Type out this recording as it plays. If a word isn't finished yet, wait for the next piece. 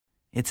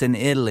It's in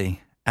Italy,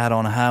 out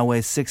on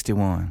Highway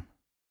 61.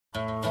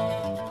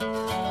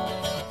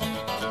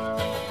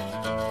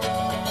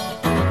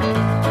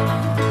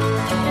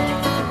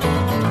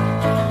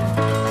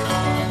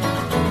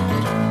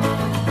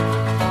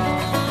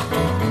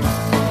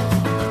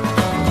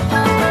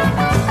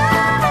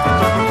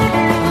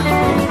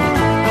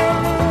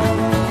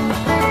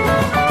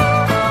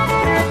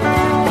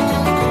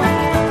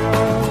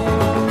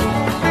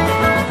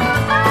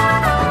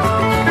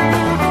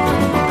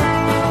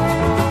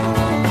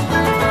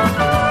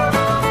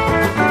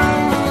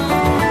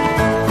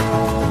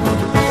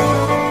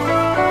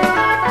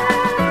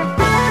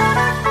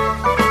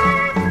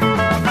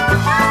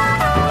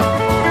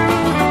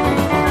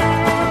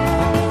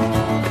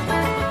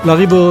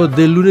 L'arrivo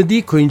del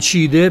lunedì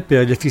coincide,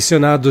 per gli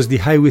aficionados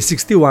di Highway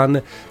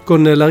 61,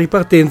 con la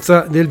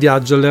ripartenza del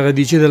viaggio alle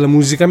radici della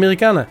musica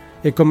americana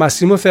e con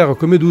Massimo Ferro,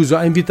 come d'uso,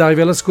 a invitarvi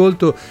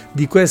all'ascolto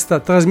di questa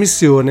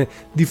trasmissione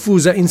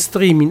diffusa in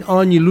streaming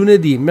ogni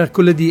lunedì,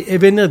 mercoledì e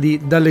venerdì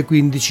dalle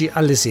 15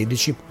 alle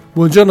 16.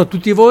 Buongiorno a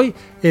tutti voi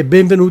e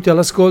benvenuti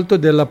all'ascolto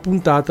della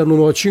puntata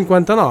numero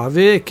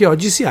 59 che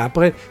oggi si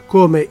apre,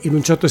 come in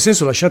un certo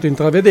senso lasciato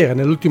intravedere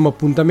nell'ultimo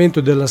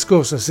appuntamento della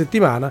scorsa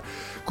settimana,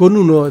 con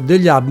uno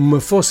degli album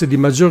forse di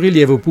maggior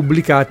rilievo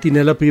pubblicati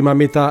nella prima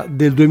metà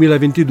del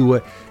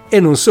 2022 e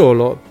non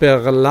solo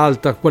per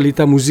l'alta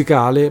qualità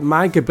musicale, ma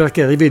anche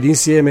perché rivede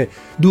insieme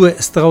due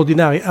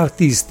straordinari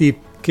artisti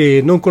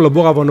che non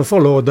collaboravano fra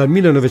loro dal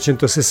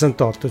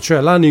 1968, cioè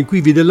l'anno in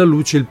cui vide alla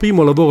luce il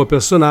primo lavoro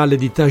personale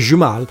di Taj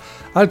Mahal,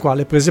 al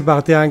quale prese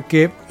parte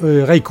anche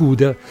Ray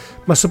Cooder,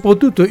 ma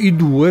soprattutto i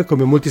due,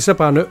 come molti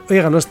sapranno,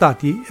 erano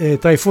stati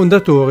tra i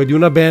fondatori di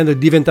una band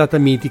diventata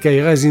mitica,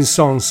 i Rising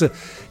Sons,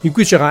 in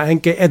cui c'era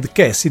anche Ed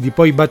Cassidy,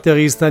 poi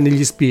batterista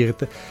negli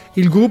Spirit.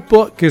 Il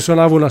gruppo, che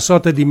suonava una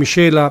sorta di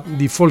miscela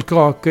di folk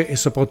rock e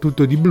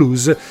soprattutto di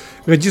blues,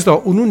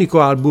 registrò un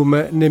unico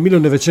album nel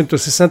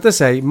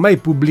 1966, mai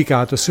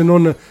pubblicato se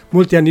non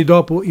molti anni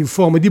dopo in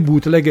forma di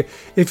bootleg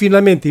e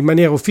finalmente in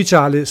maniera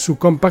ufficiale su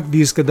compact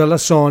disc dalla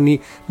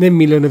Sony nel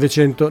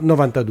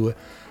 1992.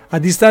 A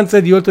distanza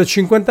di oltre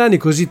 50 anni,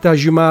 così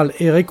Taj Mahal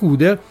e Ray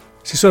Cooder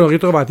si sono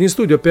ritrovati in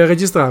studio per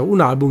registrare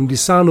un album di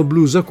sano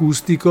blues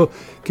acustico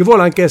che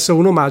vuole anche essere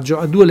un omaggio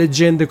a due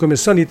leggende come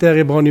Sonny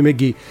Terry e Brownie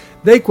McGhee,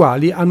 dai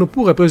quali hanno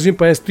pure preso in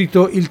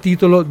prestito il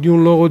titolo di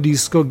un loro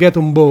disco, Get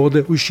On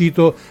Board,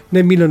 uscito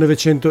nel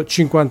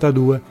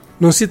 1952.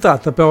 Non si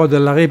tratta però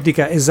della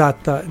replica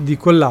esatta di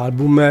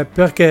quell'album,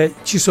 perché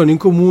ci sono in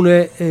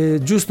comune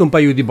giusto un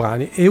paio di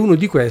brani, e uno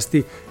di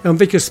questi è un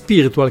vecchio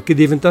spiritual che è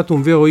diventato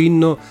un vero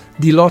inno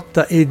di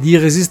lotta e di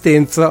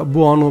resistenza,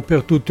 buono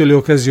per tutte le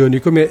occasioni,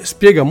 come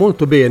spiega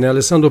molto bene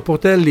Alessandro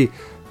Portelli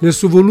nel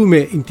suo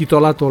volume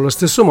intitolato allo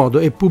stesso modo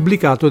e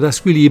pubblicato da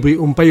Squilibri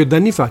un paio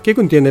d'anni fa, che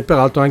contiene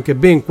peraltro anche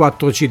ben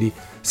 4 CD.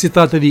 Si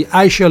tratta di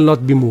I Shall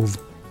Not Be Moved.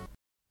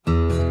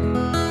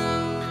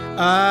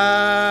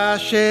 I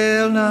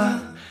shall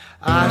not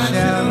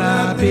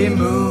be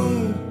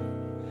moved.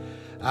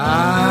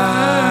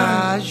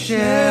 I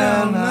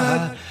shall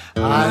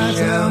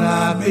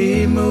not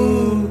be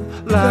moved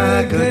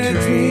like a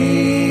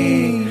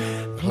tree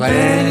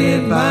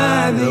planted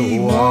by the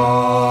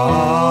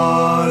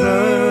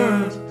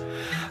water.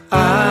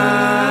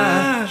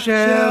 I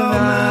shall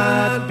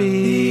not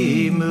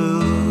be moved.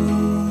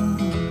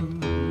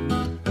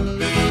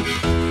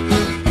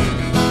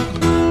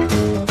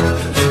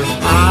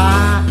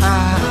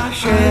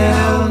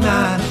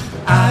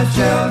 I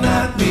shall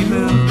not be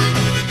moved.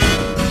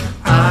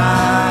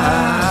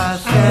 I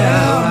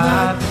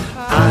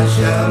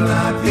shall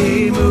not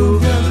be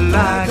moved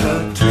like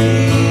a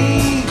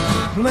tree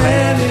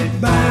planted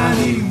by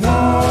the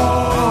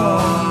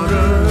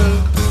water.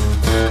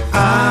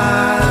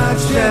 I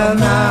shall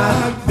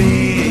not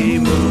be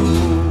moved.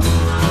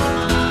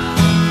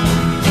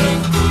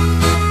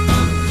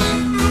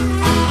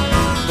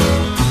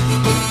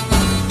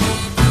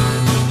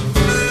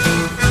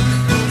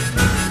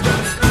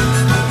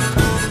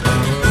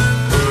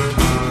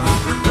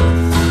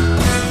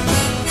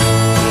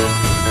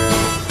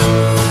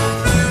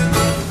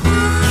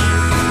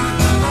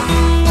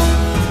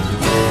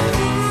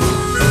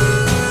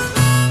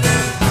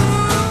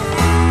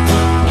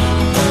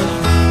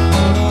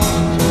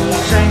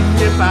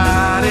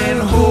 Sanctified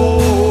and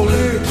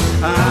holy,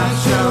 I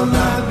shall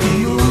not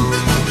be moved.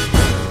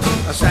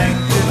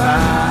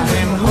 Sanctified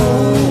and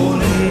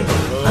holy,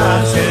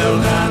 I shall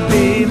not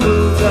be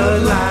moved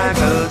like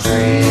a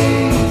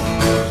tree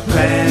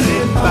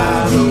planted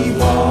by the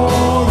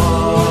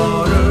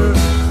water.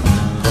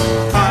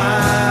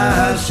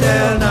 I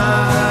shall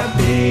not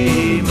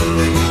be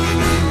moved.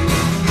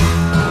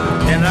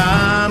 And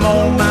I'm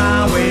on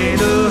my way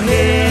to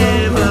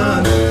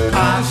heaven.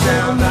 I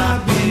shall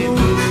not be moved.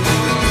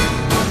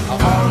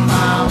 On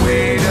my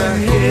way to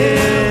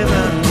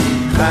heaven,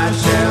 I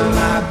shall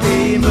not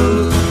be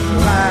moved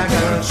like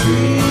a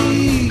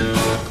tree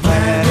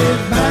planted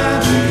by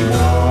the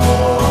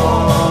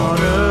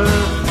water.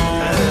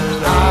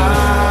 And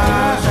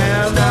I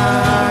shall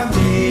not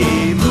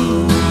be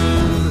moved.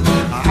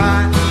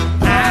 I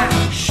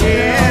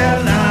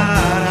shall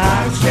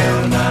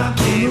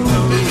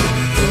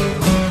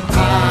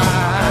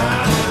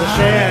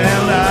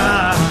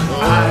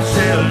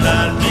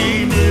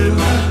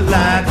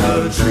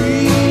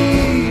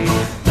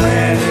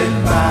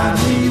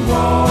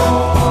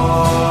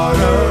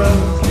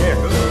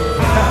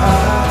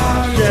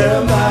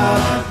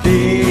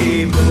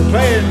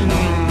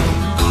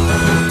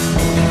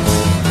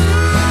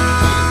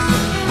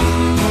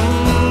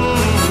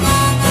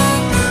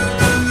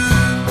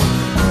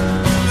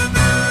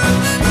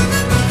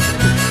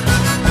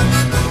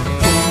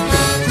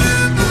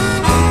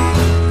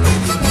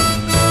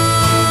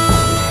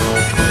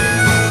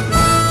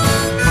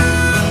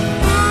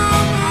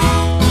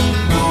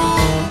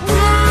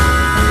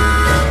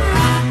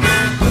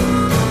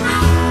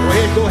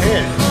go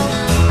ahead.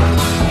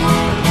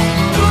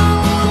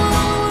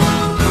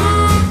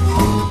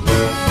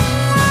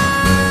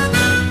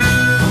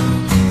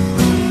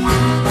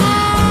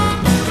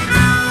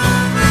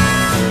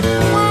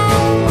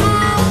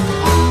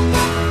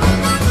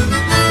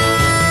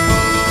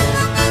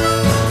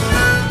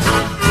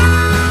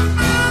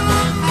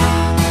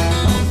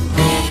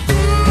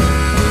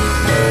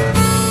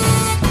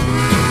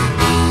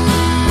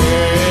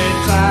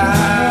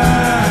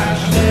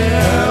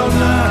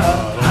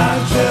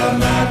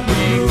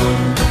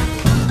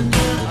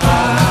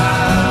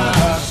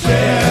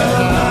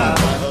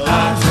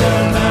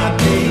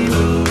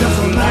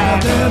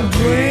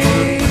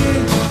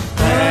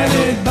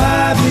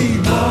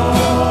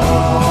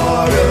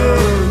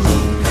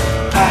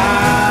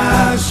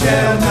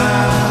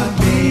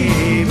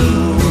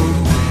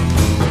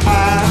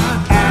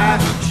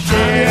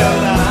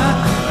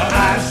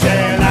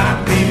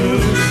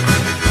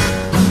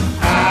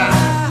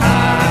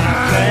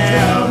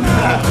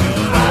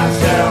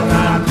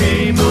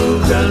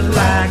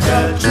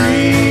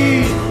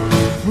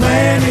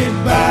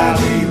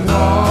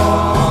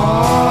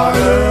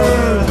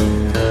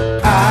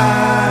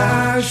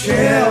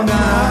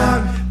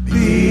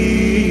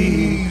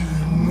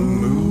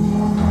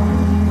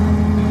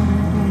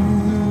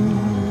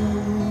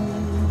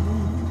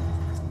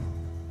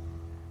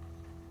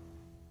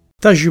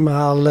 Taj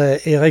Mahal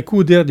e Ray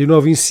Cooder di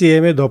nuovo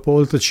insieme dopo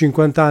oltre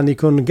 50 anni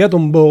con Get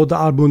On Board,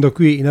 album da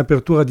cui in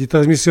apertura di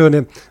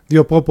trasmissione vi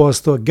ho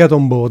proposto Get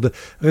On Board.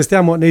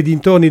 Restiamo nei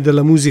dintorni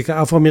della musica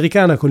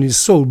afroamericana con il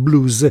soul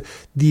blues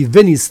di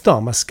Venice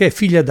Thomas, che è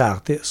figlia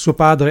d'arte. Suo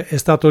padre è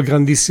stato il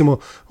grandissimo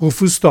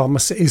Rufus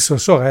Thomas e sua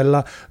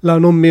sorella la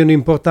non meno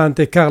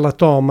importante Carla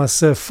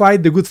Thomas.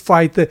 Fight the Good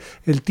Fight è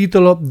il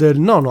titolo del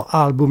nono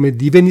album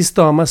di Venice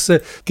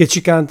Thomas, che ci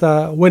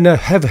canta When I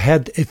Have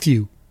Had a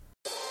Few.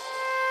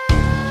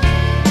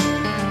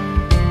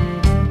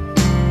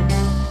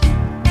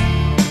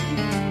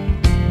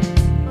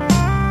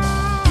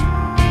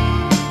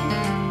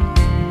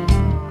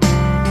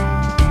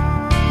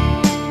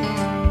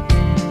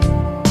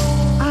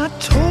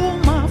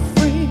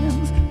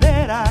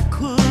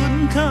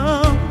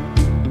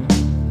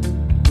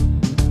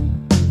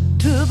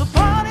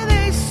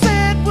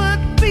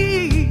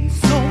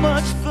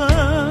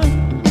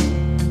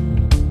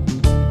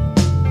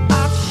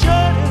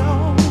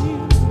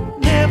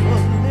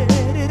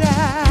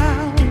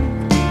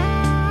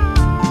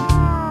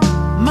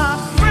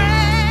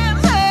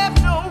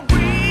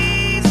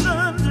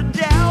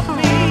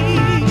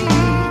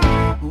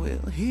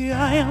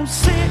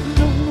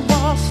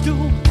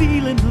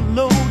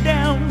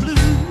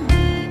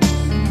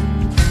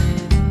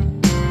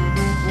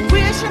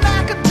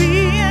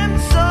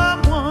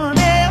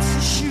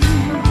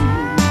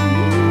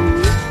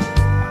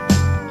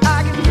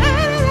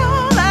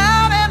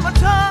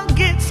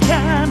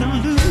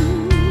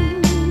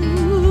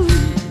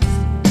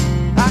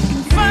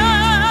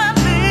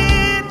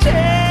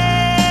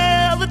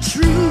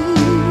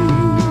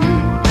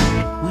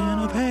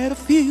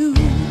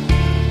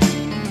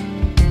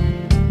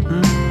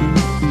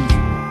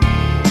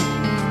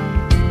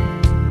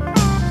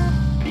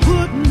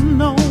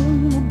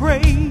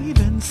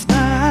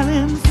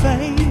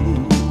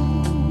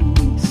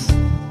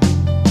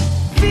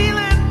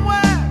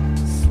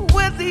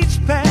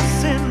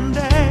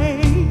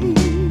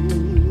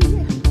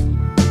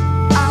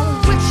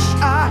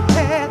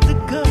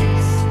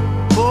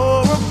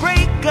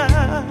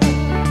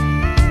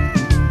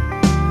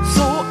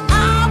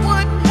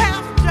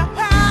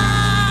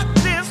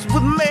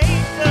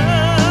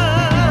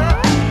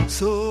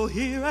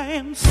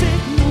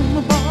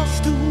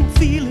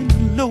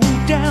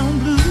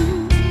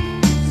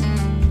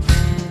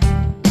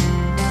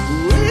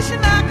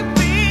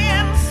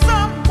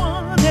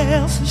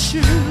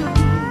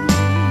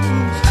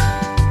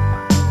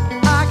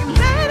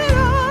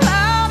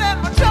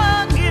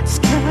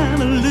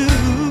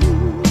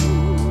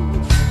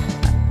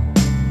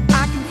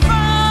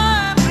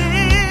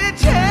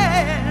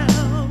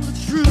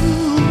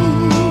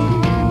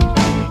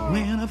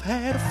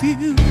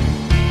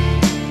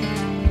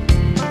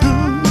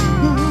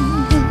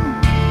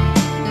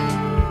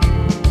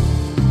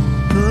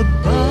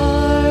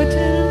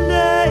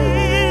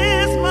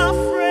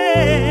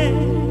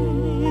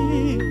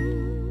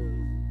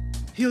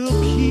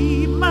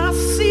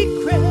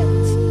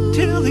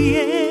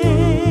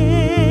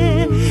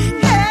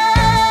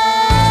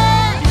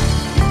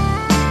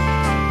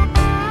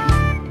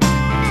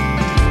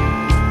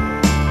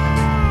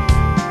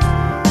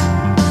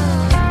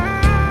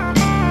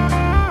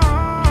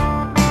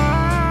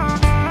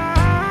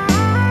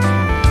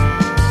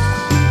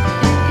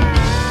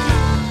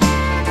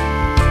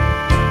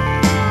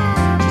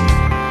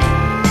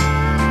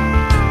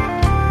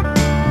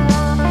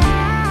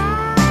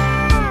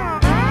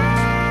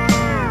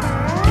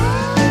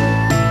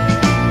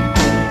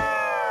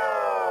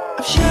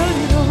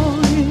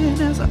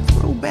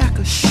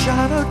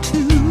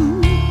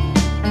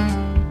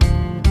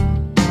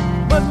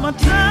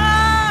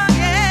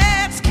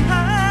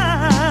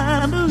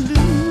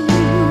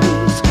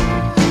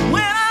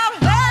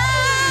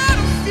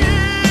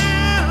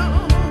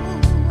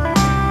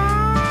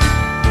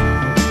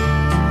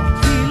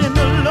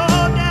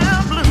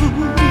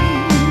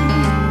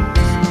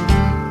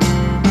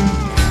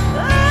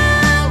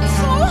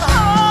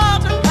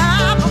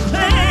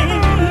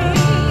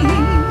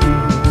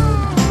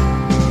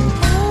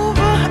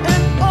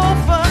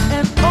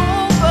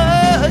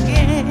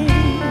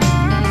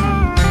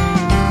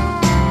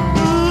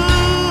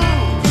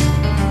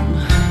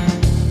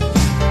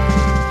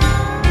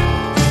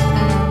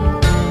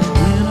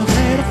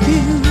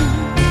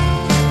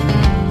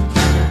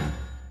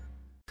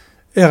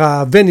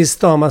 Era Venice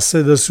Thomas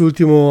del suo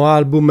ultimo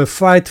album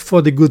Fight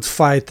for the Good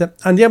Fight.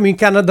 Andiamo in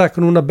Canada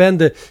con una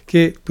band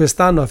che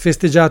quest'anno ha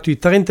festeggiato i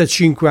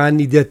 35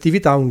 anni di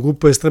attività, un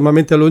gruppo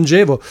estremamente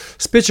longevo,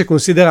 specie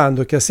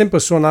considerando che ha sempre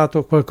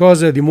suonato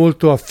qualcosa di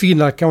molto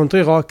affine al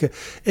country rock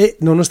e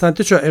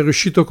nonostante ciò è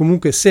riuscito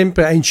comunque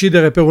sempre a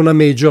incidere per una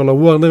major, la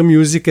Warner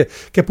Music,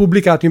 che ha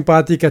pubblicato in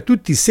pratica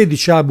tutti i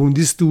 16 album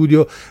di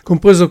studio,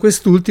 compreso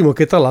quest'ultimo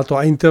che tra l'altro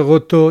ha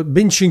interrotto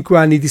ben 5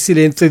 anni di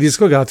silenzio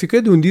discografico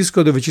ed un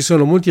disco dove ci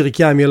sono molti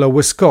richiami alla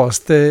West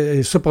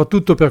Coast,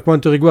 soprattutto per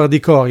quanto riguarda i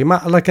cori,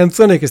 ma la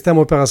canzone che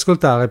stiamo per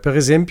ascoltare, per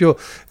esempio,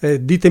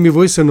 ditemi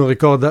voi se non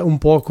ricorda un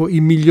poco i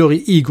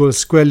migliori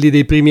Eagles, quelli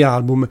dei primi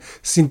album.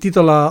 Si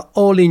intitola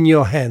All in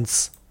Your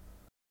Hands.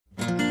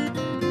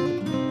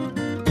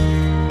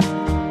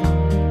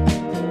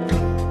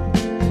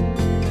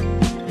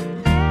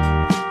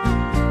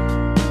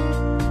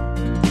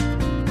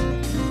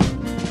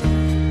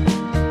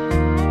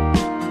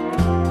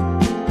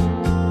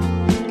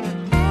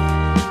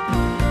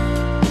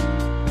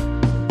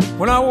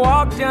 When I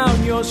walk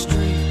down your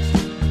street,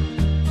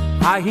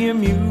 I hear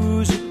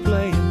music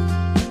playing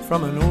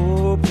from an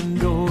open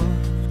door.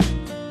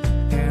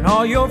 And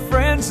all your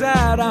friends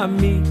that I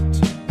meet,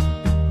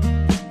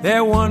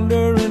 they're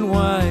wondering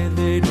why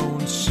they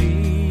don't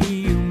see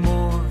you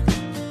more.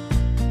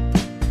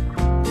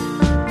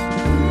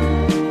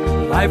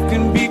 Life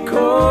can be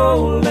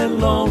cold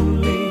and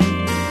lonely,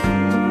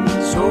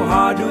 so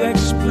hard to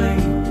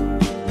explain.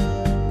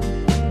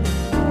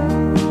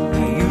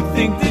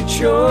 Think that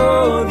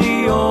you're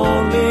the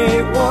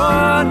only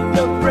one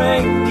to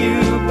bring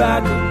you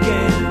back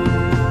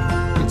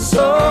again. It's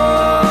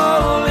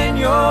all in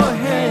your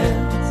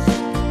hands.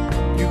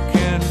 You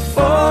can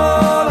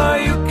fall or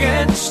you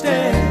can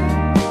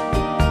stand.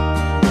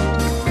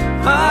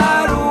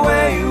 Hide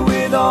away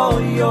with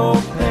all your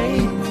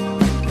pain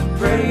and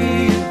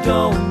pray you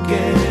don't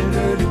get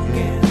hurt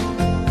again.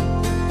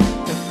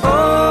 And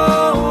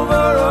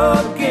over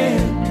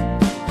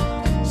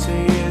again,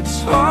 say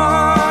it's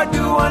hard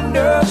to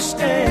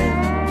understand.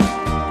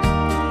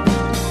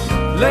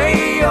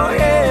 Lay your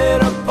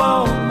head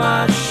upon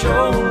my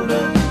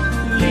shoulder,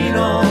 lean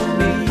on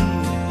me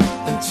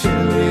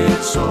until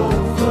it's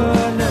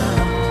over now.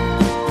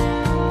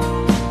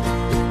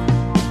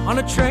 On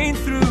a train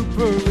through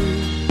Peru,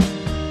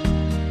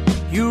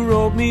 you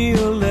wrote me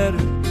a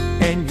letter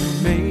and you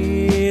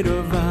made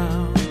a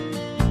vow.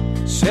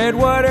 Said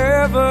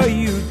whatever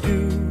you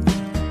do,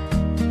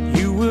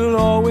 you will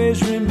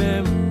always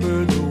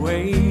remember the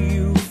way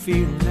you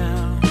feel now.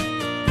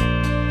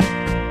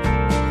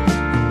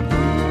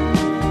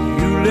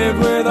 You live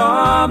with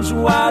arms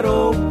wide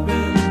open,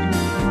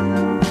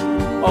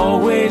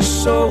 always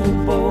so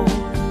bold.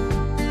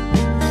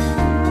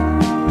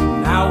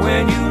 Now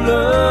when you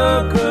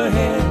look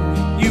ahead,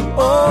 you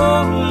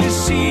only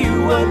see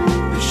what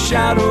the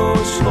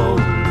shadows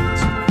hold.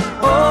 It's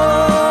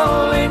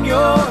all in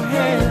your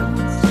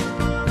hands.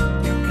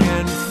 You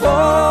can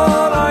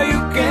fall or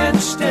you can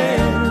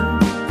stand.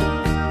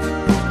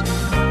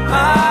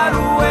 Hide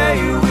away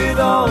with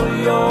all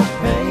your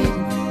pain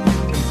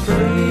and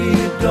pray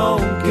you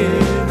don't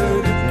get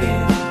hurt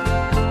again.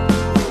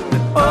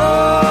 And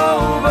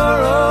over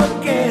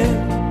again,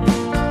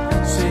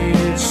 say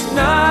it's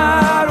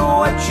not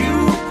what you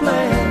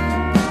planned.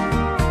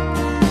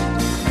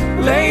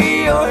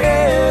 Lay your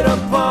head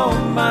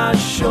upon my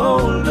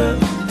shoulder,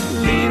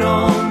 lean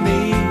on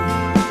me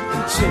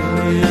until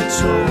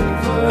it's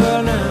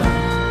over now.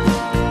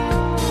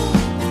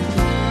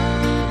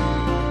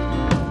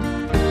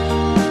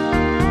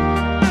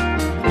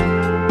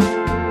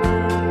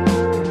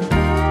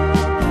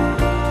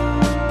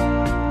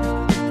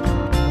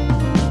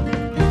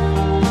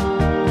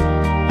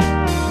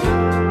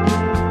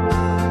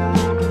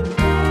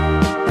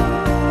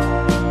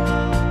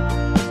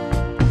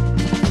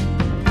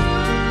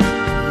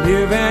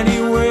 Live any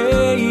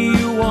way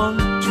you want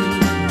to.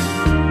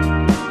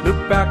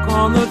 Look back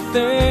on the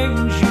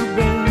things you've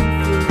been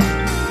through,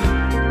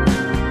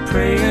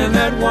 praying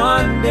that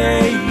one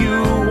day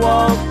you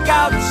walk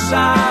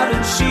outside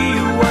and see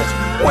what's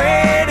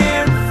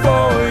waiting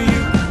for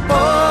you.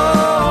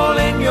 All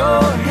in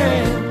your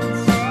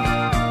hands.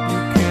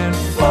 You can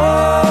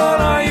fall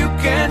or you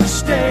can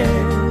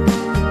stand.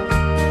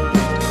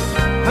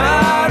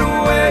 Hide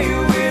away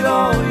with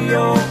all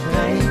your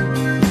pain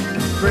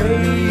and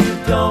pray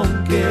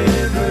don't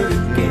get hurt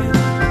again.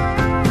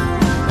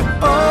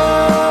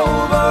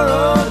 Over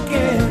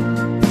again,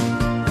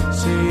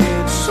 say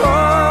it's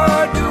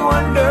hard to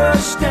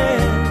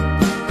understand.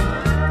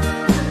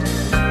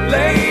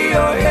 Lay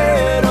your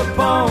head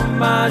upon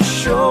my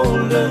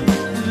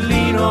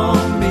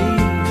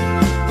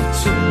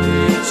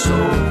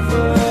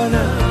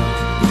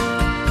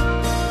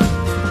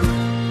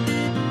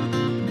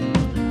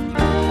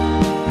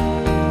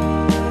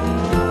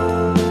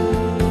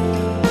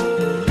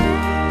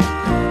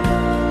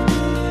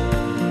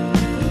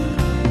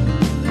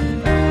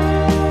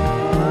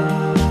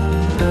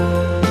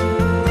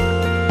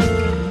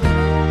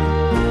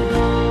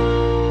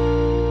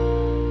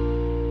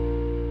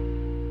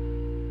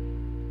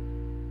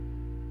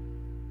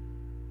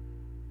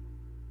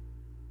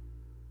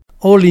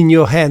All in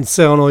Your Hands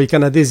erano i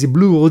canadesi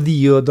Blue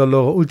Rodeo dal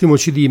loro ultimo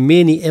CD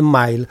Many a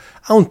Mile.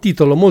 Ha un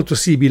titolo molto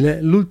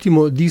simile,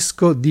 l'ultimo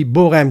disco di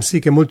Bo Ramsey,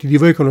 che molti di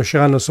voi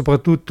conosceranno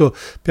soprattutto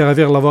per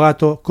aver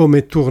lavorato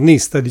come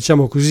turnista,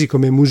 diciamo così,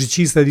 come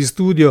musicista di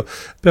studio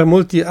per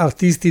molti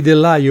artisti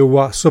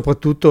dell'Iowa,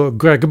 soprattutto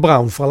Greg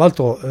Brown. Fra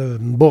l'altro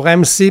Bo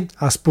Ramsey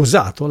ha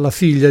sposato la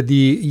figlia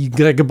di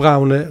Greg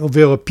Brown,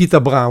 ovvero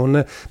Peter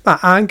Brown, ma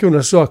ha anche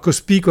una sua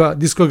cospicua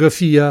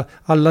discografia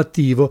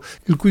all'attivo,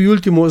 il cui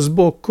ultimo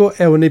sbocco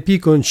è un EP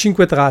con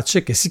 5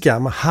 tracce che si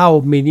chiama How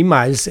Many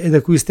Miles e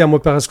da cui stiamo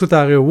per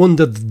ascoltare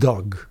Wounded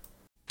Dog.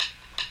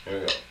 Here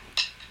we go.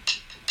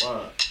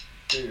 1,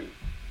 2,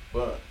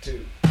 1,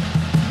 2.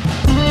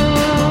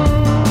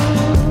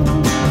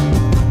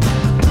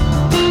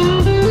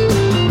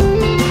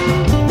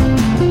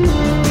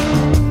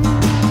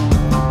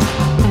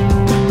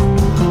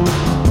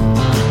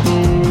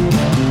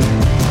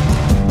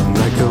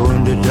 Like a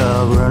wounded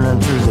dog running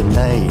through the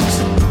night,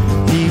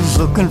 he's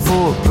looking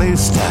for a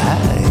place to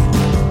hide.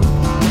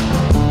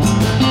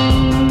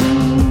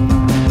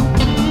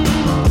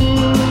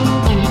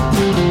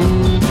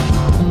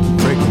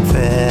 Breaking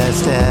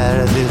fast out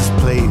of this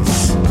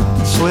place,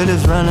 sweat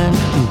is running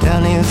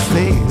down his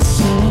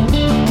face.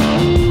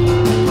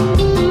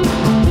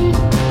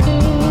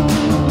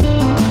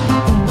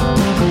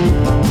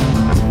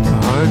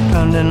 Heart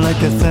pounding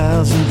like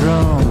 1,000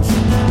 drums,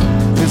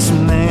 this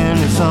man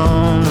is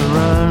on the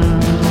run.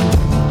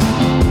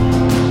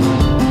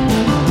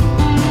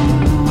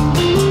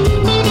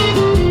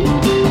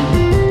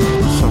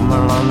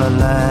 On the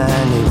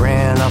line, he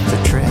ran off the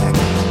track.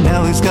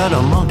 Now he's got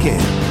a monkey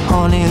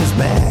on his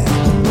back.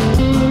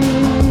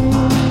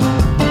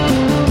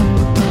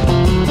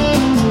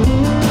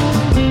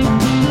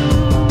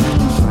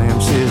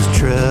 Slams his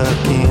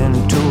truck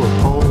into a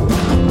pole,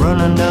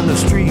 running down the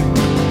street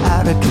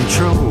out of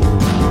control.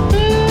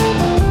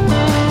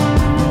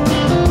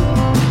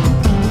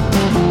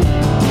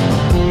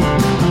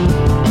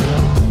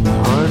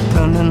 Heart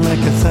pounding like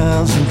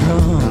 1,000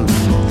 drums,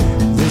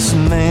 this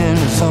man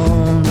is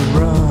on the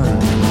run.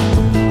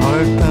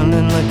 Heart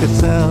pounding like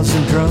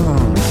 1,000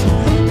 drums,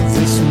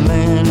 this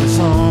man is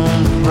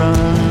on the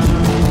run.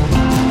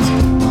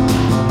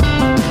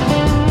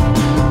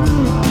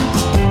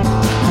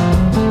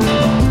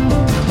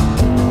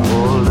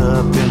 Pulled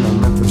up in a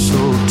Memphis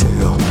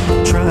hotel,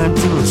 trying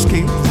to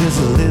escape this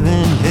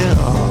living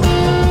hell.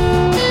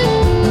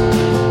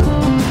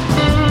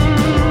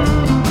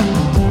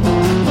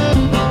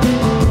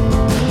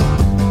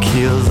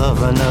 Kills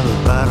off another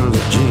bottle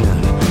of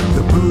gin,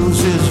 the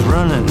booze is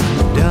running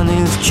down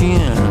his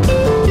chin.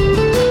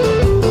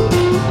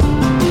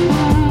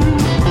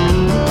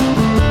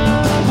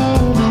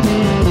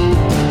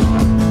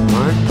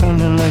 Heart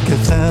pounding like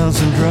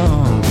 1,000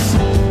 drums,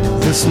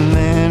 this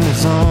man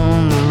is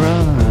on the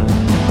run.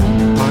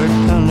 Heart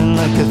pounding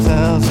like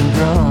 1,000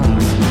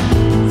 drums,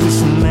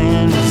 this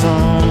man is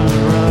on the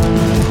run.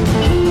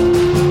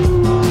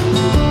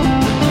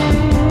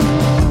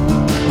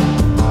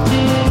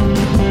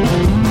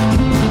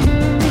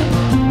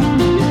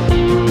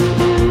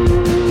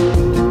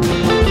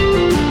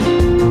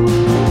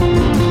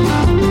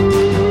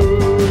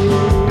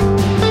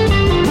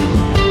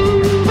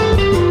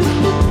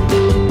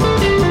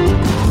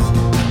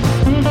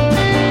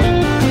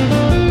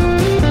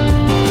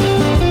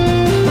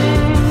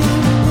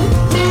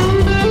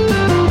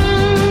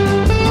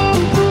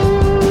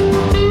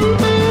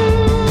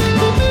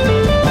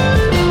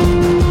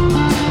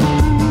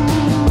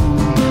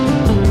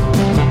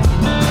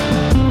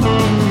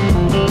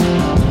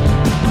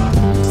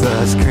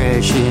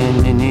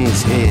 Crashing in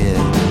his head,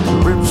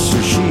 rips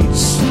the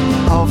sheets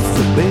off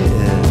the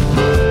bed.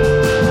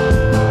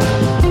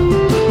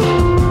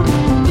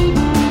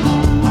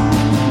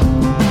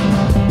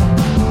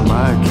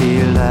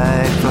 Marquee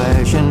light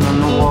flashing on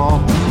the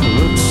wall,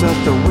 looks out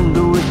the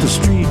window at the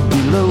street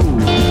below.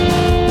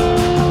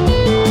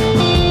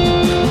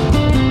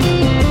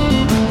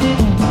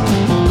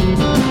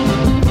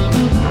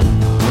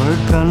 Heart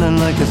pounding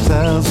like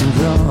 1,000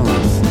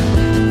 drums,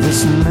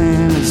 this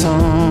man is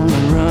on the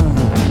run.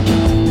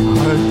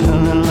 Heart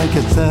pounding like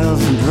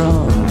 1,000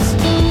 drums,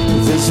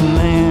 this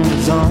man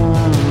is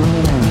on the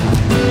run.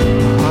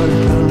 Heart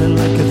pounding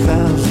like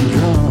 1,000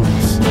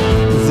 drums,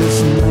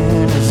 this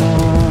man is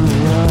on the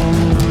run.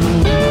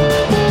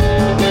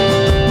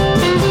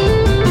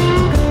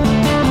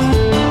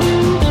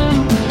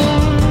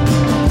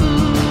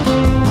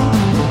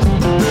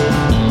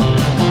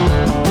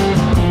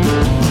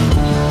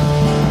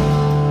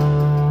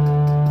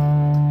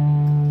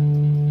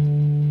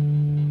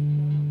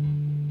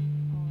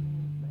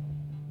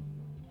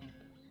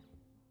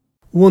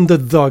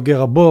 Wounded Dog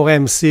era Bo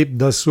Ramsey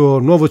dal suo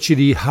nuovo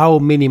CD How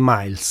Many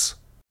Miles.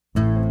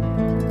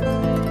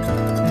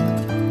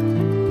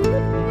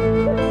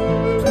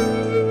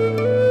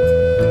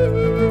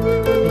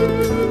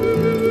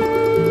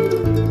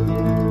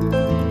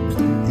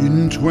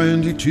 In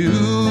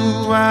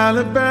 22,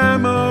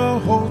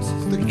 Alabama hosts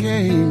the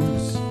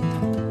games.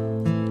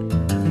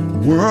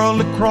 World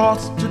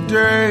Lacrosse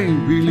Today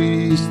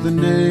released the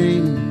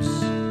names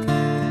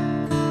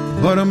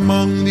But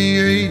among the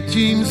 8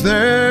 teams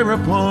there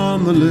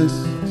upon the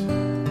list,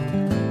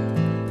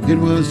 it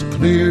was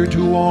clear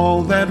to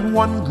all that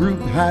one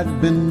group had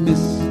been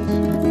missed.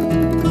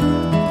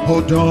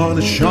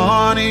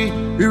 Haudenosaunee,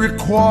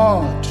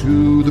 Iroquois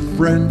to the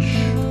French,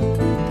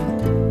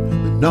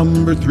 the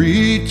number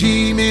 3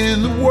 team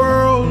in the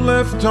world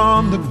left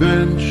on the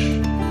bench.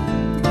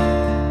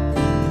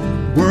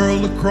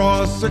 World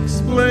Lacrosse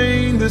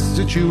explained the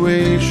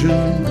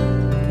situation.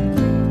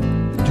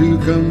 To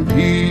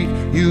compete,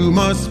 you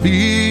must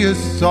be a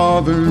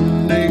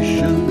sovereign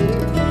nation.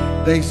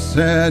 They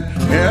said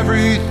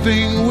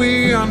everything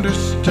we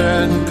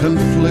understand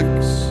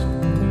conflicts,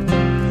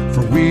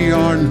 for we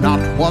are not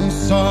one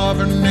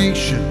sovereign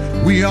nation,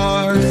 we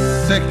are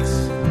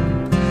 6.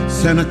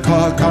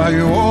 Seneca,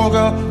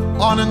 Cuyahoga,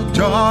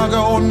 Onondaga,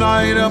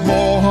 Oneida,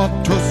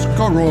 Mohawk,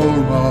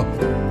 Tuscarora,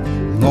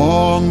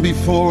 long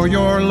before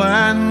your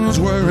lands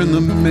were in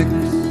the mix.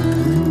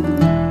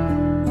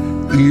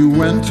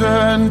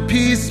 Uinta and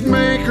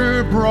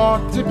Peacemaker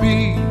brought to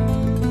be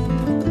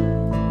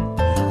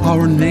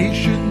our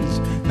nations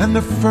and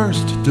the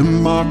first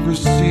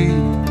democracy.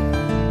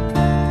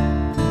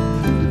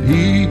 The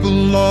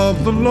people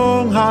of the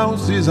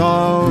Longhouse is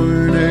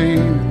our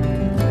name.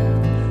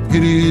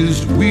 It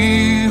is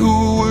we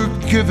who were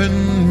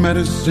given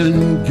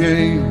Medicine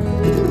Game.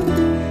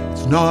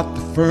 It's not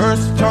the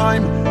first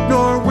time,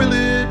 nor will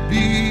it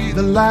be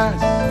the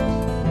last,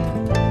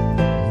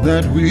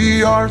 that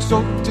we are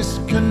so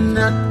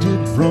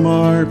disconnected from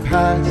our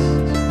past.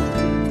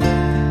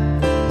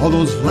 All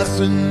those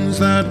lessons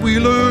that we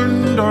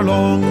learned are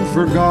long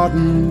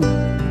forgotten,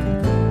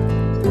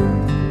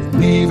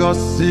 leave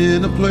us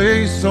in a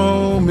place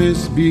so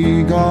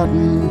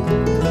misbegotten.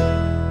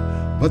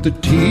 But the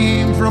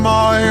team from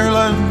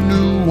Ireland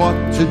knew what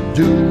to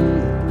do.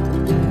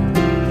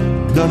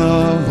 None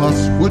of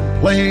us would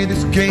play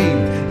this game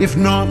if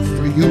not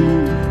for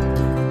you.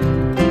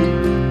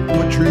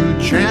 A true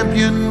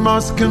champion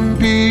must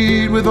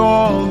compete with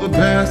all the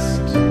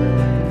best.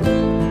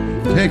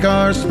 Take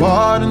our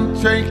spot and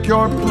take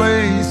your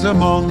place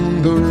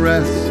among the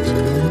rest.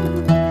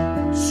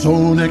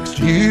 So next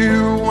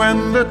year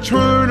when the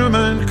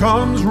tournament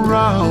comes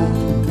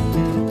round,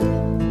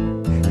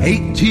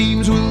 8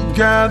 teams will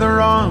gather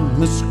on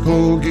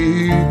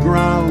Muskogee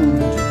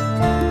ground,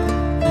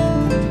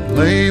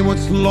 play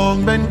what's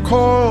long been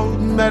called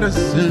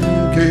Medicine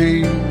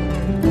Game,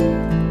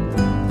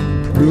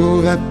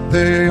 prove that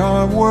they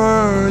are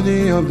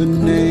worthy of the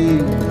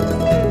name.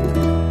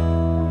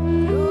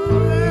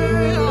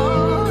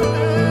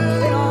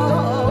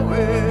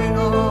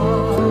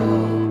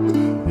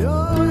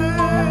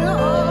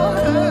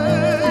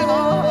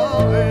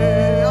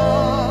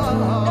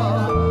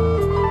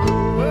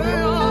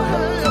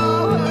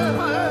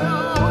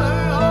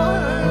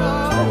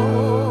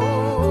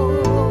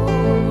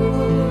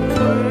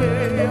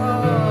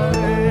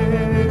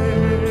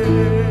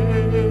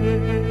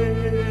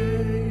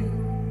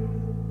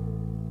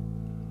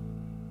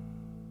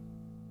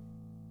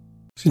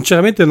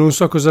 Sinceramente non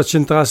so cosa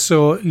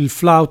c'entrassero il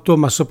flauto,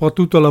 ma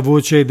soprattutto la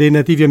voce dei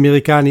nativi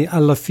americani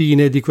alla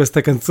fine di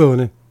questa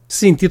canzone.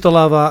 Si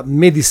intitolava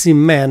Medicine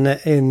Man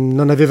e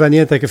non aveva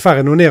niente a che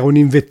fare, non era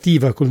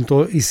un'invettiva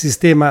contro il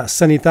sistema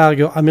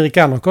sanitario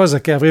americano,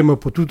 cosa che avremmo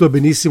potuto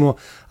benissimo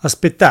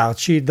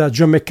aspettarci da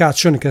John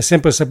McCutcheon, che ha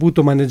sempre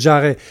saputo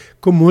maneggiare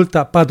con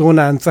molta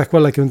padronanza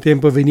quella che un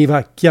tempo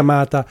veniva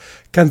chiamata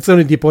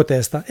canzone di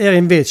protesta. Era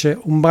invece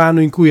un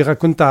brano in cui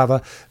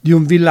raccontava di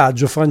un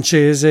villaggio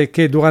francese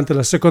che durante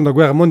la seconda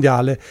guerra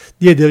mondiale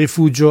diede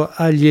rifugio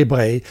agli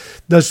ebrei.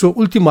 Dal suo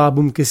ultimo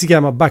album, che si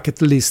chiama Bucket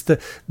List,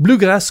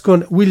 Bluegrass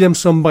con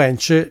Williamson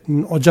Branch.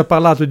 Ho già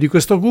parlato di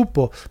questo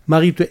gruppo,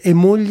 marito e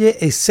moglie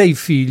e 6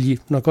 figli,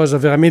 una cosa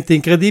veramente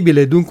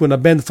incredibile, dunque una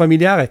band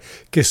familiare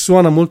che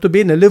suona molto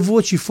bene. Le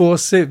voci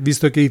forse,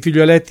 visto che i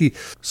figlioletti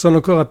sono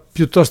ancora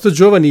piuttosto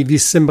giovani, vi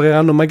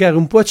sembreranno magari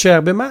un po'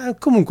 acerbe, ma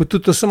comunque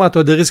tutto sommato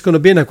aderiscono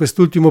bene a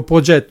quest'ultimo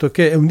progetto,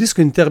 che è un disco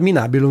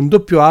interminabile, un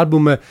doppio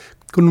album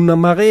con una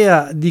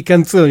marea di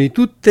canzoni,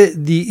 tutte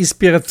di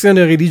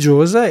ispirazione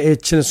religiosa, e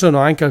ce ne sono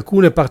anche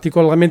alcune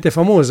particolarmente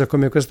famose,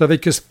 come questo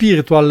vecchio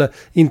spiritual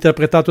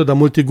interpretato da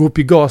molti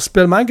gruppi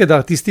gospel, ma anche da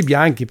artisti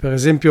bianchi, per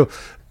esempio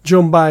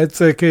John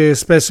Baez, che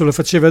spesso lo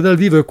faceva dal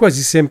vivo e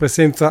quasi sempre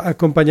senza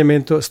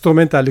accompagnamento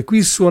strumentale.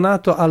 Qui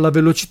suonato alla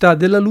velocità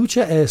della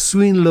luce è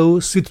Swing Low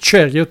Sweet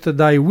Chariot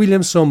dai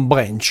Williamson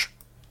Branch.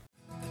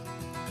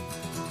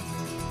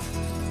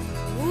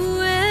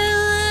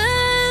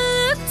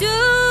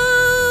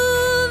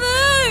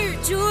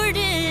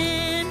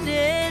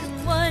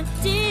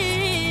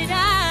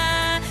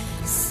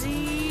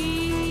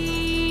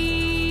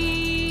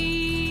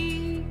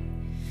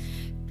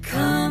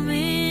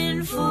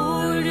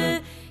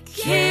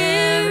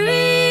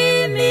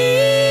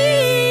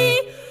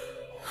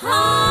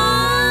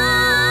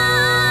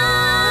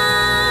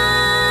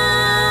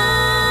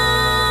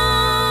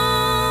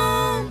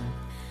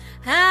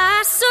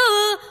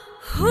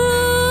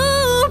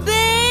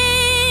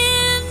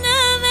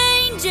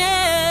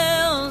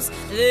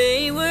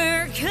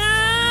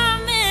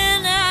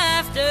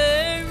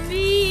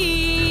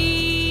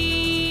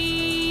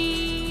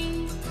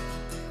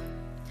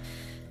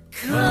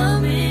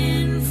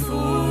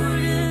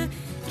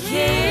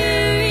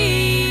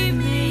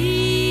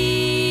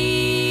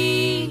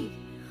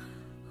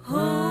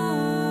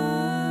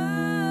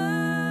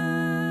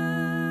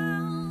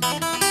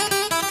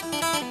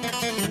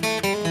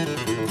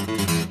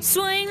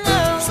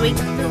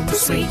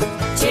 sweet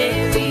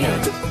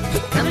chariot,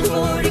 coming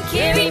for to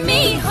carry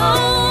me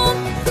home.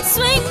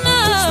 Swing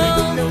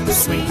low,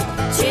 sweet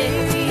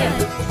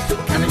chariot,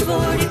 coming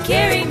for to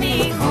carry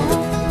me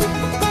home.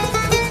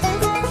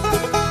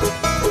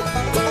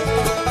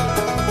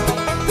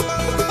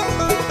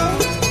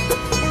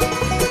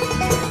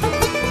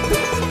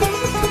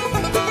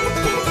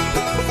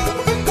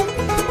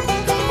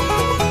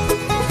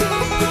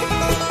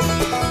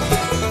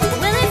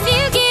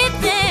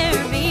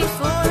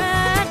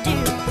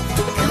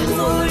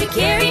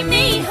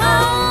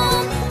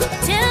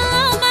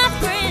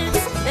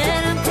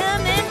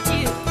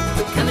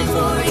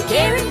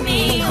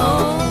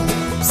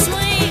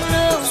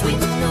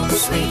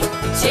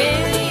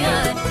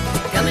 Chariot,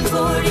 coming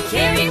for to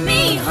carry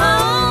me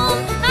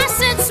home. I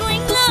said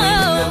swing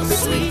low,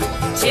 sweet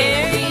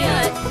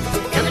chariot,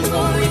 coming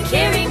for to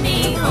carry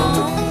me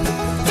home.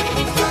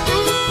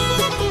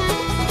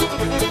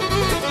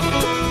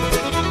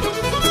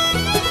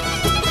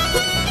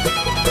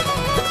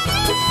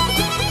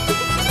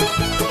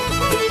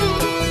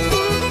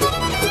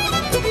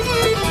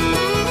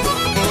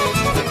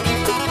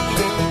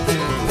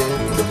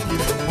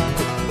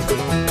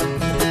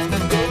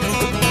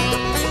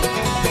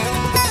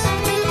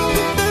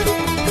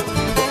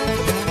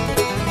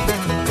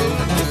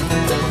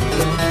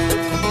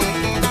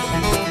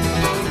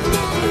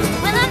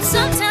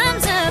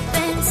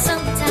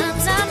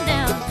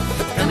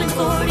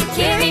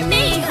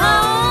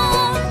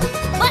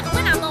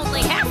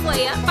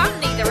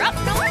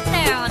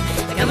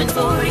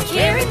 For to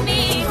carry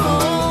me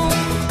home.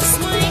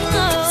 Swing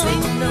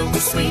low,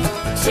 sweet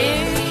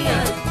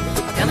chariot,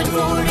 coming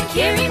for to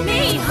carry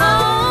me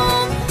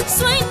home.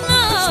 Swing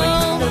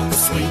low,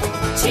 sweet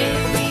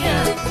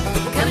chariot,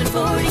 coming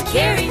for to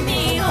carry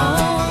me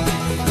home.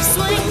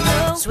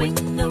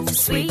 Swing low,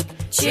 sweet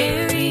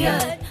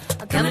chariot,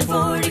 coming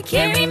for to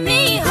carry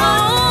me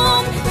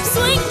home.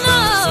 Swing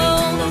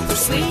low,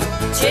 sweet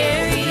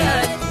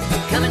chariot,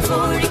 coming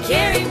for to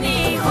carry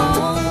me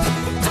home.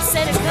 I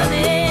said I'm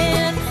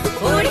coming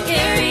for to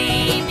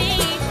carry me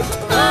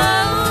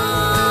home.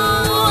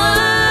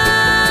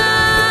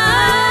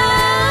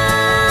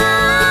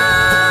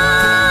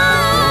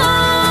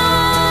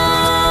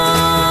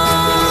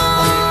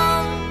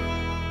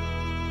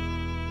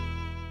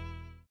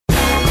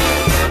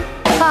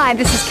 Hi,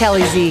 this is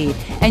Kelly Z,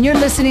 and you're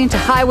listening to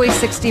Highway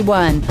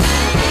 61.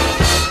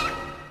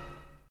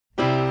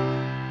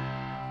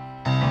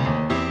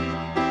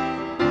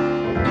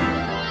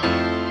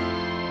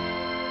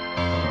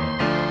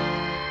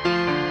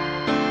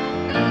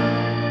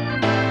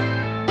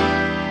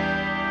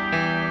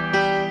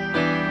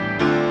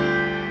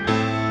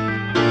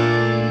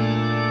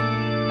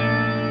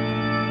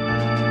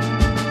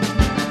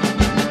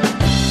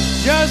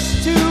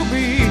 Just to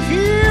be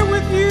here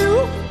with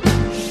you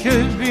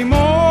should be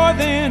more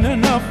than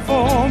enough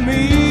for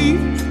me.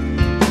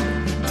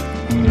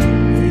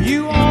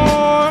 You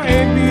are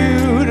a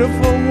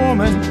beautiful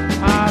woman.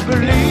 I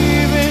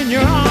believe in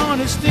your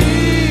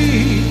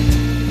honesty.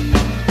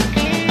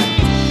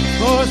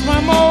 'Cause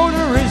my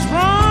motor is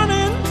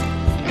running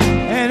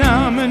and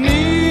I'm in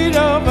need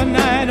of a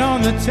night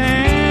on the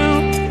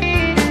town.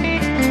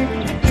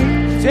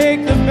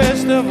 Take the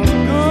best of a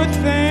good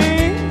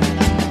thing,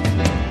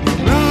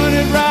 run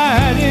it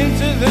right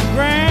into the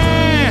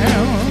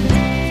ground.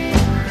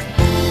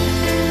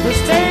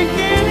 'Cause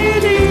taking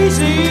it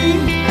easy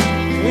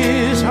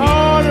is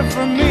harder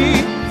for me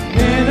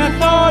than I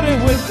thought it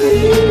would be.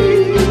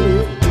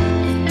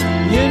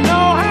 You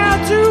know how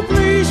to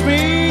please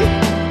me,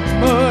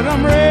 but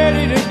I'm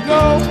ready to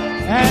go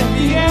at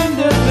the end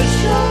of the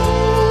show.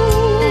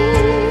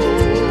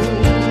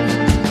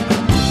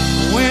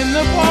 When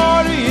the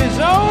party is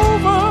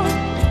over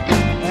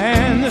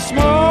and the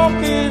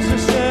smoke is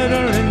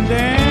settling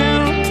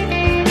down,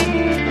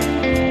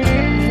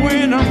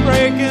 when I'm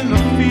breaking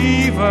the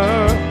fever,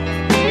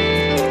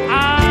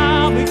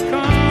 I'll be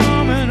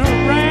coming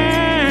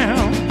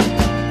around.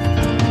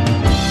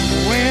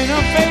 When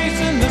I'm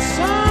facing the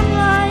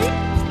sunlight,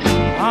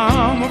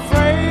 I'm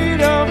afraid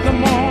of the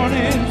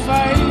morning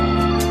fight.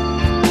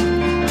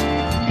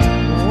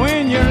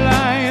 When you're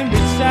lying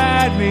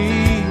beside me,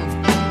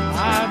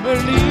 I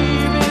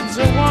believe it's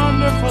a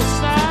wonderful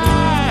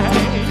sight.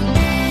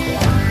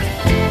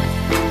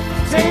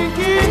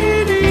 Taking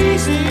it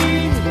easy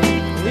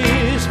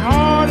is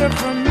harder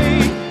for me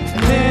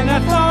than I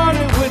thought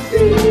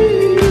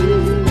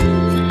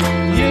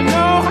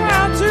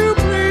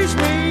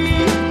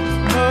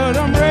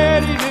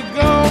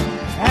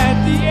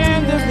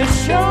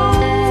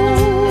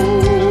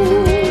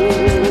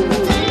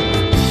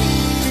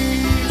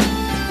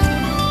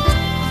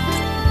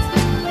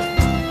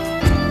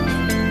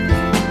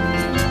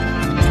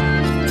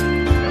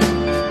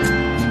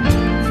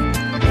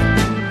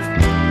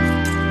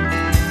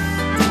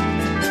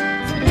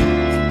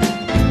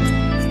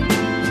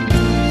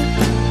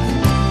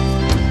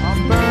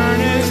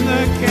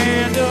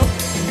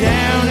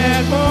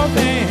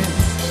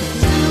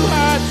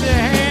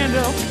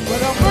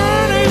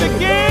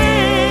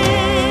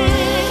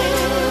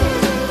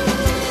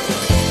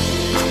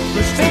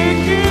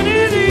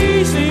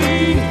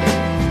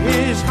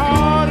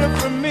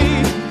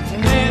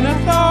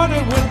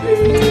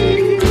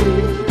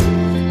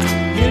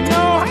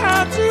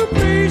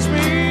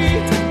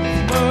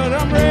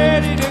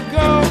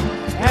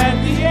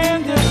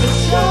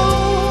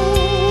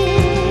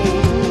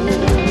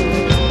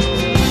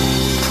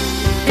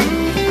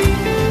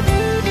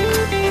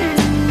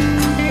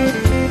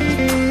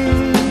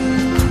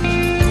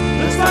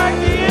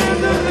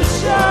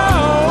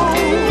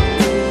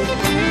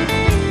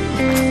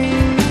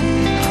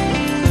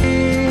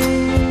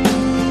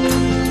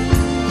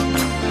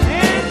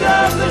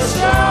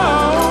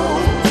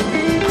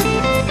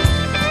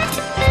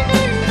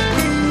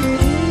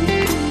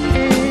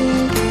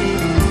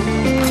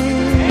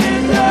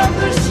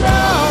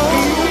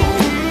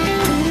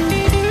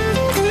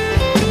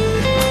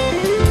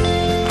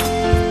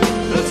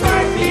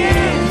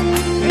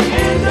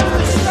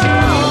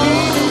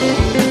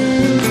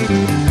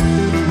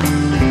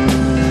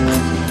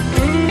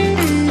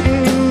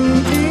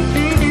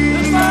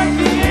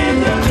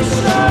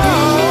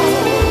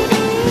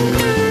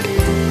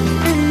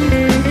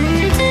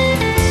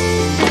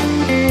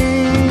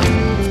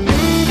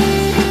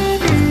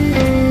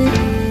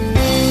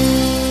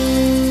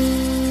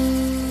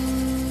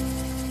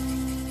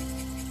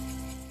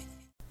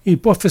Il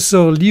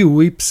professor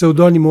Louis,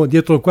 pseudonimo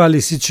dietro il quale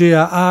si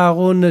cea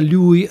Aaron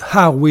Louis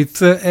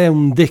Howitz, è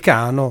un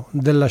decano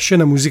della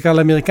scena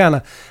musicale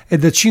americana. È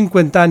da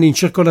 50 anni in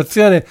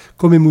circolazione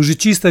come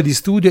musicista di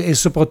studio e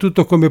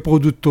soprattutto come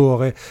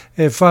produttore.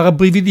 Fa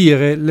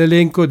rabbrividire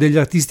l'elenco degli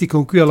artisti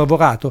con cui ha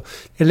lavorato,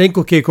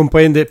 elenco che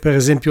comprende per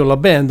esempio la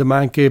band, ma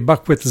anche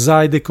Buckwheat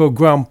Zydeco,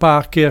 Graham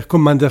Parker,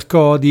 Commander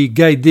Cody,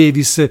 Guy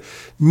Davis,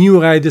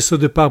 New Riders of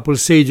the Purple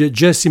Sage,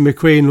 Jesse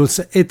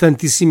McReynolds e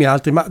tantissimi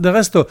altri. Ma del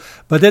resto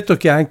va detto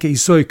che anche i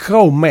suoi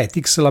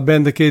Chromatics, la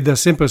band che da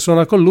sempre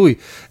suona con lui,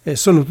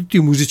 sono tutti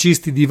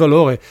musicisti di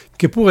valore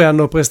che pure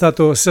hanno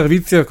prestato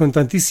servizio con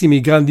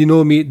tantissimi grandi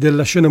nomi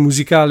della scena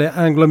musicale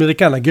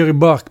anglo-americana. Gary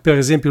Burke, per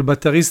esempio, il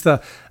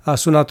batterista, ha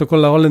suonato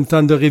con la Rolling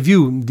Thunder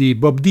Revue di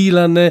Bob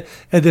Dylan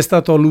ed è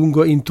stato a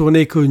lungo in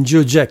tournée con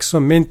Joe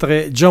Jackson,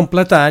 mentre John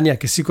Platania,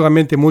 che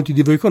sicuramente molti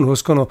di voi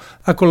conoscono,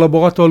 ha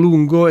collaborato a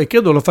lungo e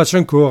credo lo faccia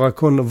ancora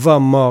con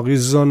Van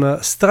Morrison.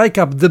 Strike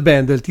Up the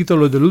Band è il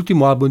titolo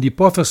dell'ultimo album di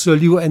Professor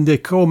Liu and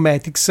the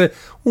Chromatics,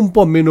 un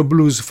po' meno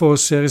blues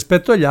forse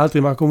rispetto agli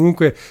altri, ma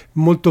comunque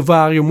molto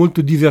vario,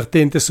 molto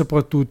divertente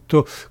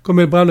soprattutto,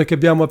 come il brano che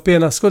abbiamo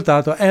appena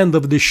ascoltato, End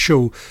of the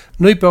Show.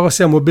 Noi però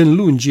siamo ben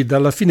lungi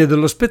dalla fine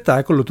dello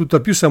spettacolo,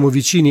 tutt'al più siamo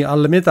vicini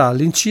alla metà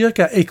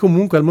all'incirca, e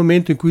comunque al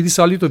momento in cui di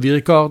solito vi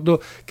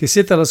ricordo che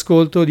siete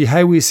all'ascolto di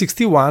Highway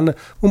 61,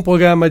 un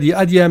programma di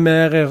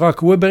ADMR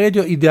Rock Web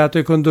Radio ideato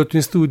e condotto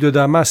in studio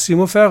da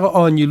Massimo Ferro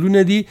ogni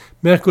lunedì,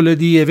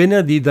 mercoledì e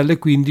venerdì dalle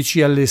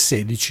 15 alle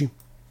 16.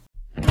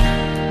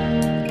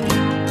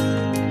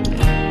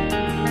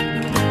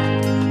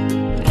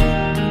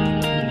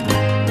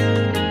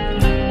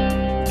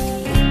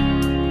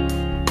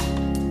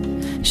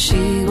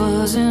 She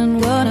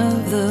wasn't one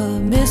of the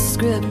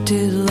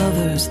misscripted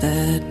lovers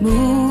that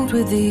moved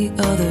with the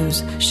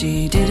others.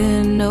 She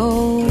didn't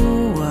know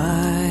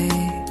why.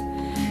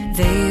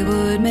 They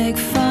would make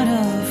fun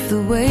of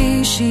the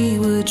way she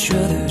would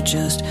rather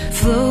just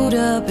float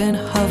up and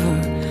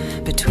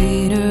hover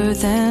between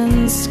earth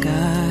and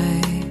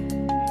sky.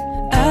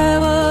 I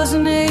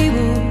wasn't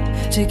able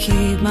to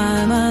keep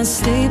my mind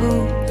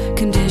stable.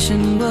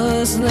 Condition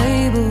was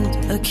labeled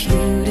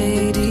acute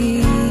ADD.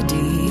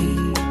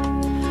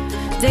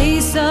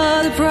 They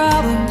saw the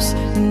problems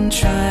and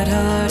tried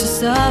hard to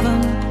solve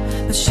them,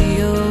 but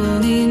she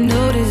only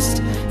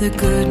noticed the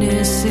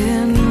goodness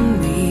in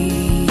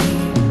me.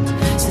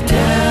 So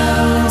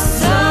down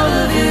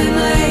Sullivan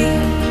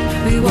Lane,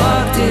 we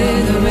walked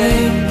in the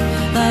rain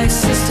like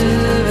sister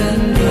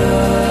and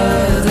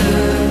brother.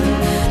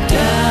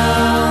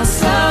 Down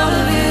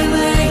Sullivan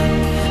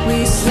Lane,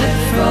 we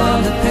slipped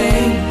from the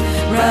pain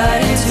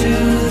right into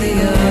the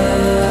other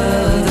world.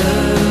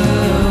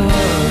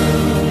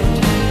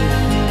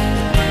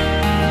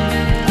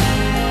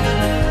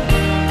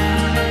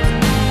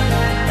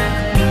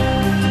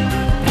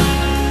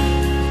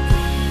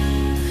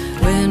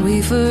 When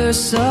we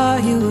first saw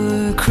you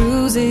were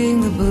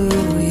cruising the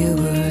blue, you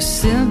were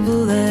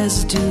simple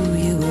as dew,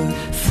 you were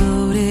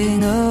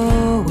floating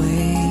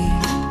away.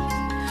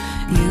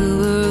 You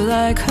were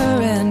like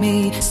her and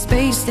me,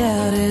 spaced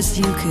out as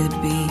you could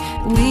be.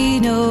 We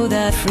know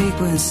that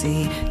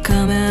frequency,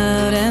 come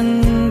out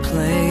and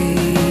play.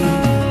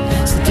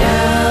 So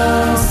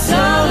down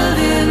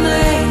Sullivan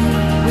Lane,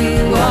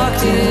 we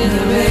walked in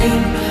the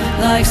rain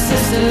like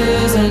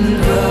sisters and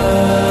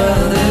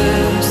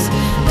brothers.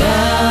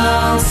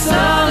 Down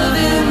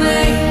Sullivan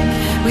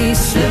Lane, we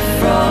slipped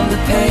from the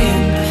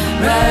pain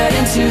right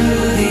into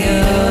the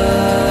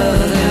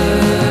other world.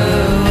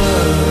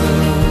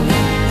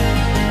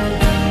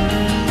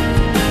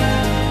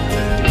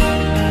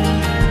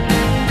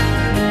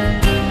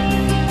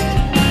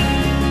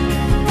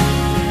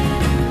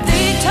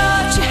 They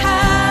taught you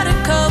how to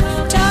cope,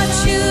 taught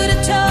you to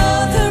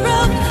toe the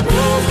rope,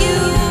 move you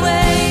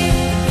away,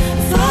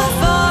 far,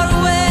 far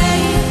away.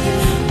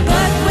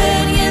 But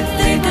when you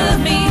think of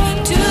me,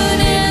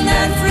 tune in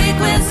that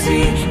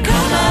frequency,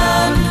 come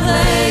out and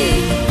play,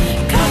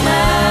 come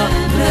out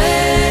and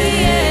play.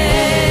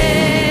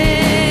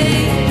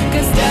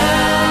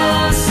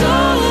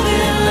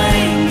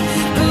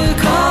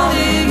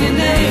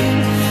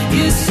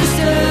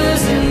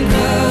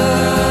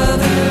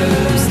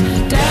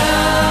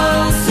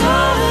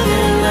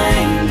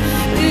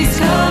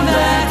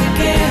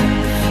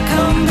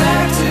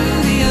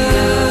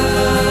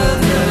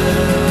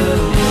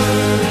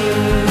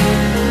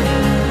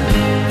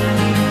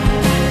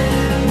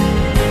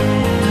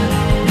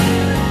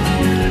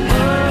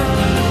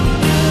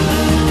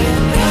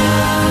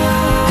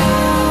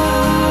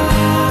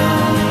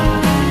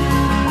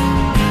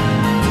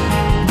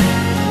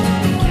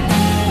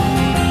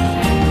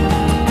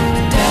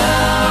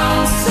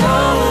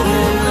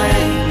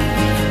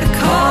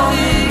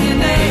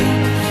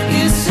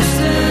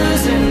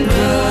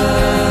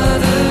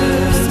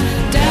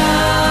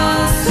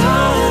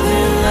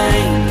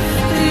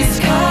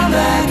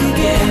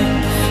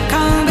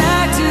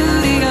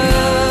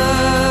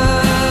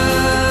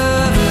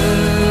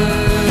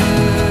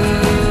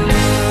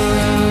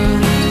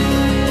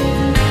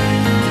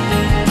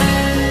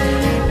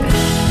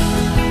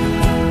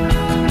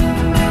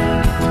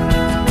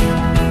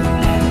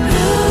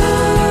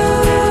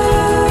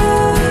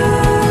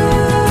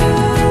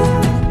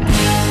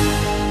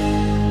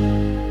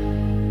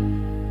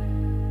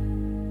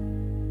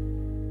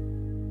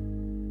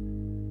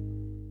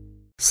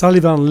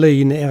 Sullivan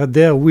Lane era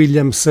Dare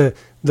Williams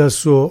dal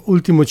suo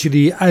ultimo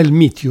CD I'll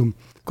Meet You.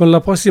 Con la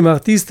prossima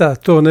artista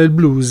torna il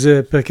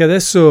blues, perché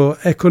adesso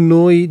è con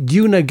noi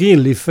Duna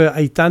Greenleaf,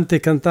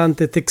 aitante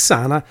cantante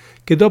texana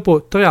che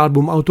dopo 3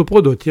 album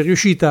autoprodotti è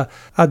riuscita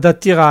ad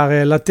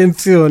attirare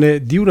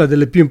l'attenzione di una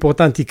delle più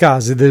importanti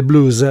case del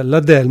blues, la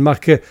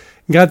Delmark,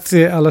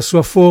 grazie alla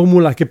sua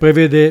formula che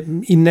prevede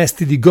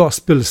innesti di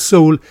gospel,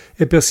 soul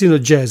e persino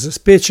jazz,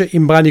 specie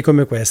in brani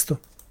come questo.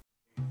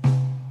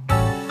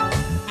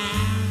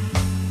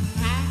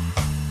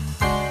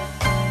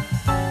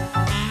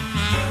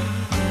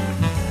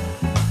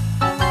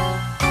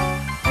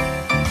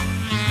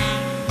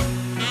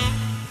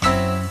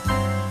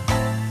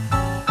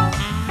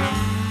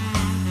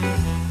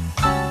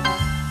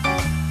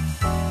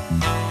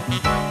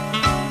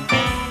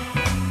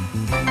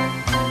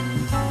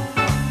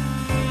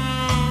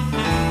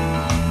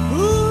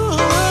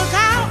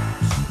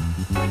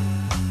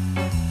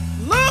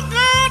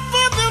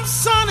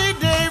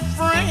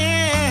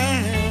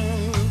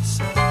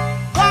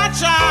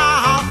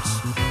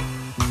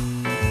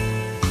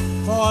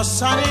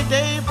 Sunny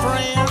day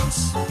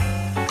friends.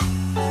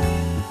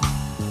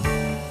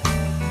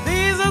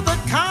 These are the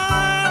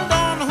kind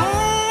on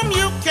whom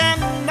you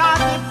cannot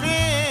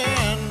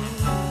depend.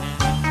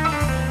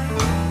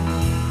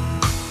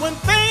 When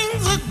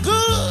things are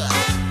good,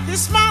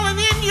 he's smiling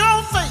in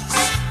your face.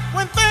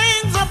 When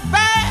things are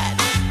bad,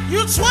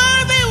 you'd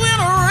swear they win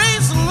a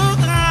race.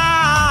 Look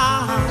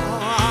out,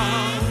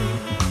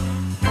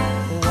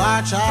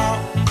 watch out.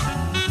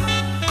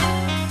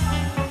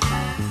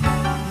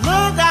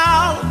 Look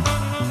out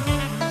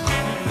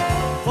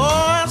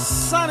for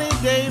sunny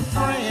day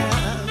friends.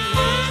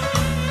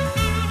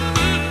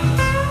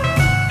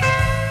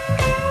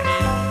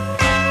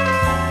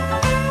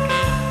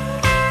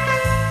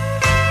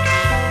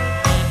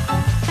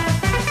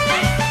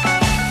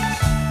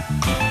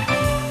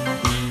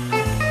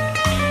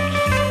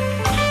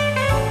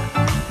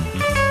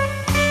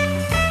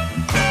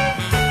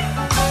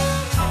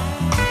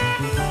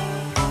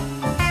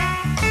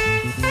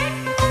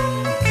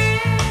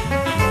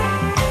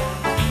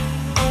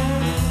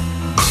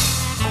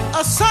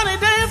 A sunny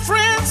day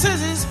friend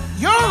says he's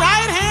your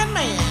right-hand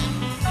man.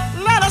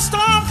 Let a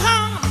storm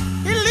come,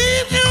 he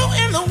leaves you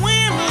in the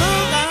wind.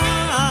 Look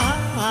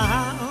out,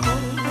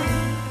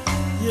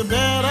 you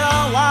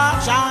better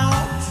watch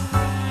out.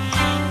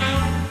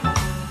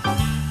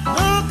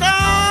 Look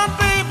out,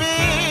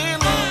 baby,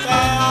 look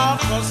out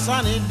for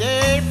sunny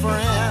day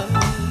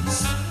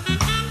friends.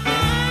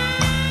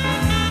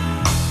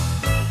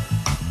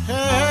 Hey,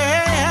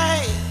 hey,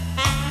 hey.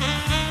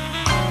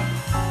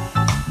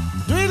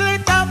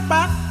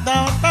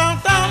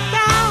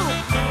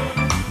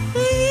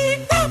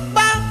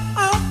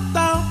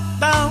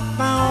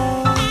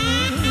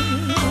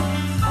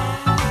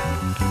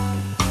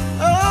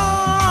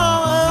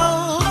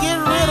 Oh, get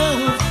rid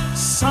of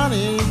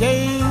sunny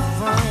day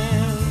friends.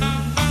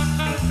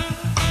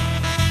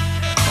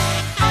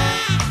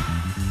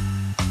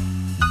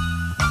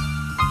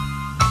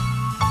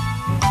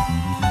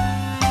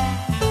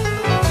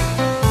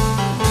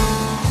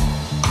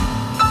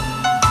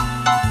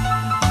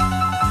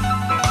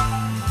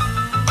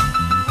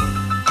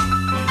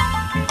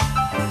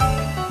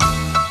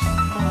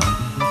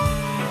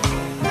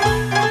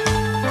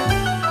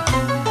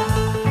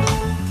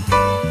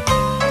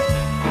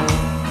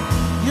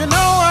 You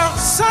know, a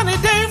sunny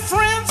day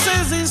friend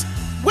says he's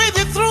with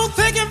you through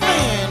thick and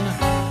thin.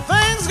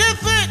 Things get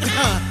thick,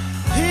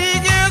 he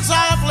gets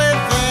awfully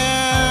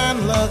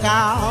thin. Look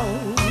out,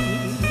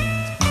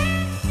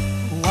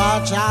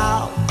 watch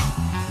out.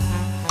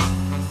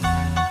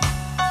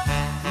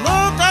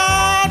 Look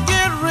out,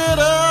 get rid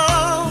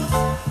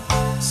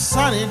of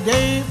sunny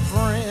day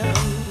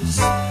friends.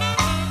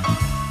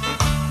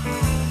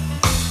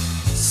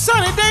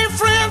 Sunny day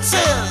friend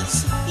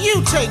says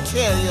you take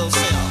care of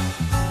yourself,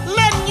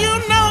 letting you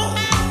know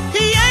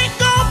he ain't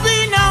gonna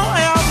be no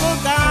help.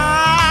 Look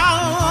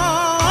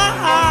out,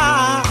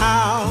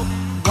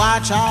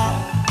 watch out.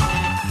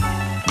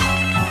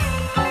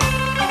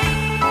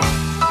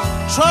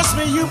 Trust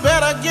me, you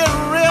better get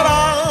rid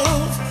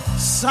of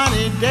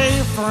sunny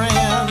day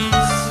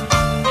friends.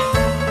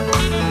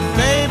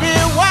 Baby,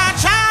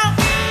 watch out.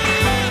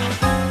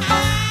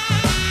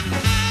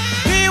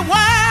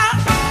 Beware.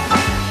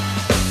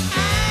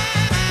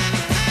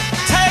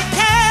 Take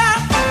care.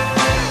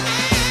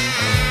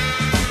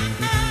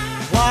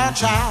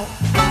 Watch out.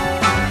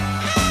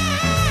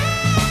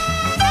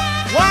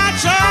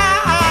 Watch out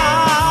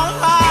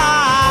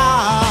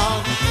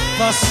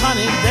for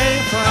sunny day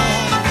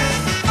friends.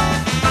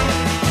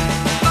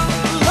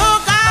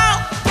 Look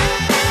out.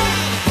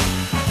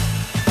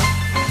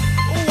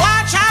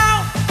 Watch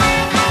out.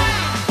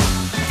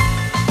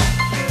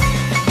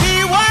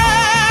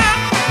 Beware.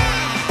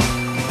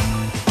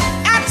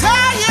 I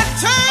tell you,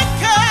 take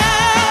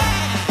care.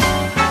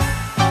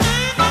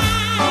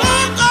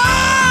 Look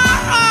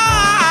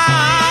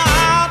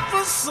out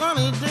for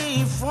sunny day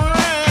friends.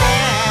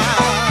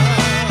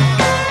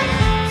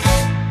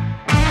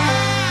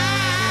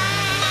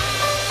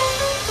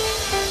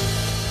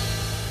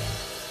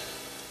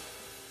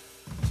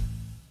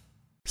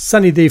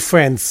 Sunny Day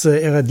Friends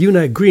era di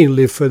una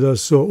Greenleaf dal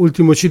suo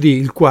ultimo CD,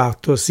 il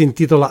quarto, si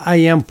intitola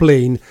I Am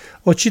Plain.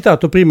 Ho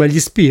citato prima gli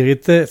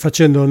Spirit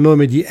facendo il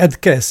nome di Ed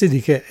Cassidy,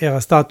 che era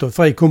stato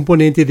fra i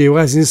componenti dei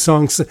Rising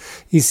Songs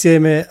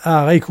insieme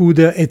a Ray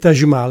Cooder e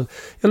Taj Mahal.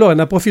 E allora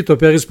ne approfitto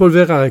per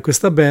rispolverare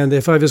questa band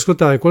e farvi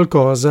ascoltare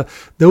qualcosa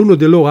da uno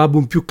dei loro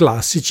album più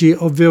classici,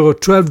 ovvero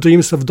 12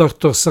 Dreams of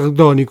Dr.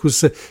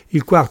 Sardonicus,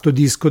 il quarto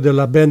disco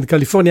della band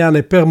californiana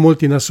e per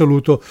molti in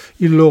assoluto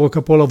il loro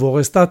capolavoro.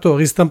 È stato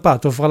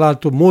ristampato fra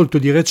l'altro molto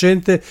di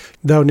recente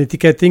da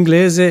un'etichetta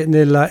inglese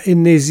nella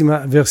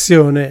ennesima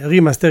versione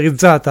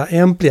rimasterizzata e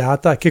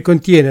ampliata, che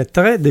contiene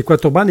 3 dei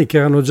 4 brani che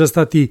erano già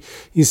stati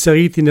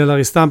inseriti nella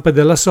ristampa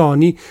della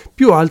Sony,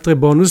 più altre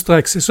bonus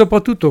tracks, e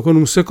soprattutto con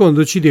un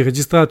secondo CD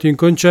registrato in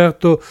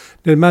concerto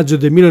nel maggio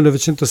del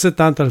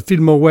 1970 al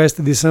Fillmore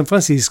West di San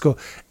Francisco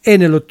e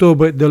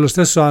nell'ottobre dello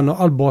stesso anno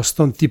al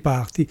Boston Tea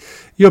Party.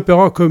 Io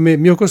però, come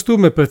mio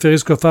costume,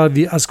 preferisco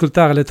farvi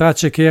ascoltare le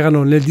tracce che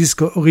erano nel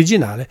disco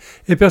originale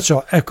e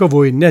perciò ecco a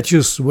voi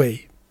Nature's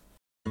Way.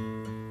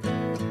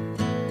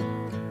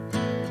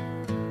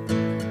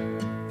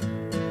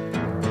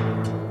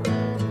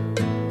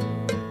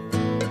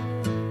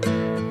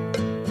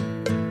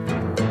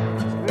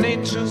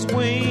 Nature's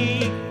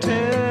way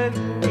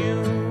telling you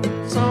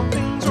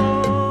something's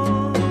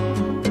wrong.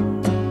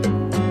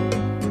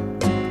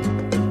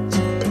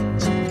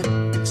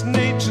 It's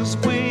nature's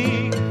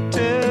way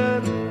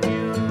telling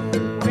you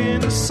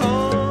in a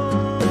song.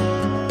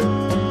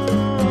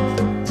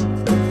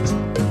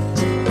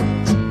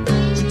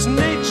 It's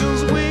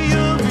nature's way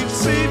of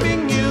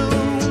saving you.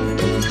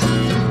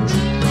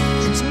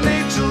 It's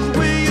nature's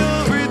way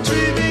of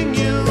retrieving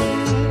you.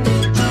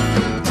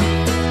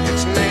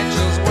 It's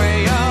nature's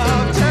way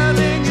of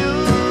telling you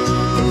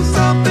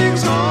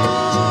something's wrong.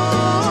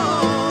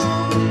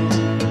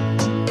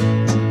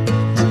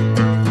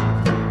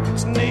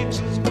 It's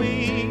nature's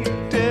way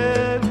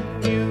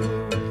telling you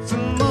it's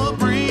in the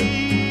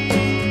breeze.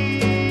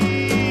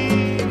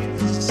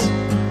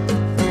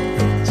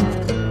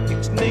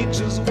 It's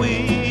nature's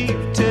way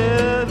of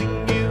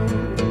telling you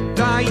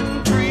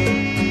dying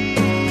trees.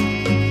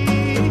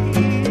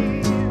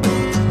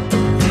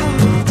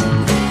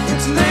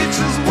 It's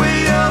nature's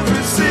way of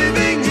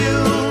receiving you.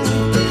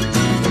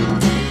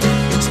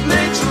 It's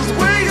nature's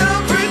way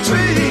of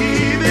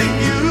retrieving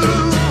you.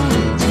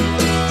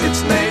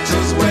 It's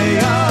nature's way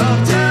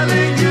of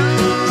telling you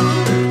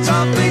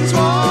something's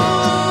wrong.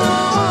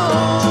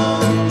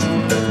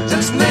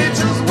 It's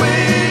nature's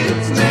way,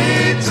 it's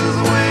nature's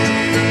way.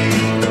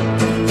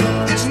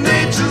 It's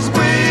nature's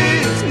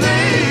way, it's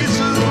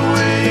nature's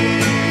way.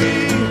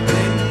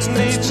 It's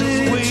nature's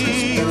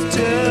way of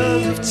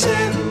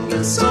telling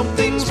you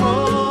something's wrong.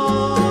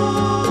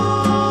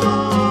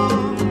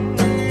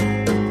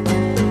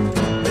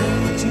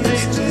 It's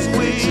nature's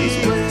way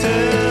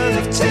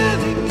of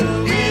telling you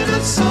in a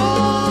song.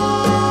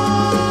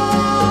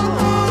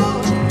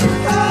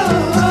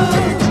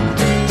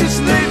 It's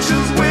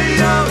nature's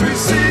way of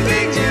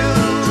receiving you.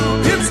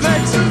 It's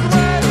nature's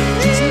way.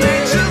 It's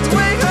nature's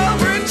way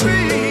of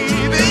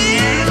retrieving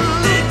you.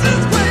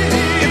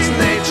 It's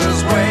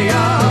nature's way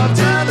of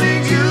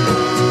telling you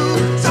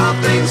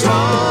something's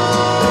wrong.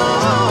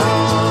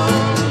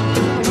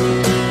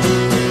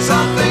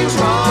 Something's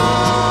wrong.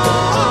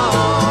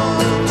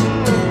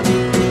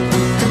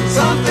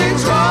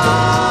 Something's wrong.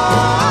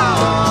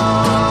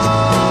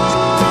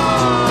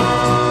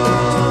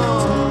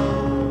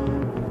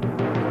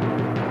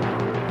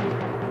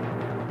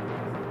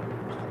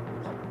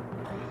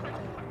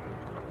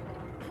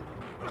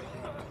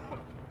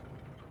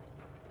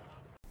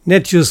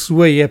 Nature's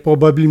Way è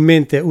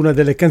probabilmente una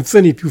delle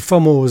canzoni più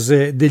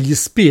famose degli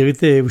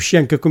Spirit e uscì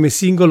anche come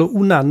singolo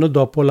un anno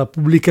dopo la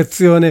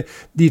pubblicazione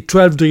di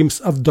 12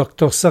 Dreams of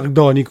Dr.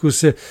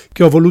 Sardonicus,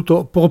 che ho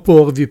voluto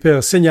proporvi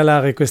per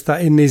segnalare questa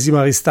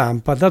ennesima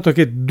ristampa. Dato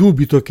che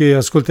dubito che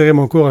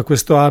ascolteremo ancora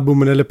questo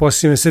album nelle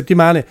prossime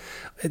settimane,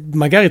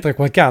 magari tra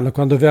qualche anno,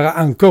 quando verrà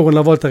ancora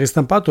una volta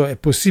ristampato, è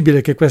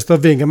possibile che questo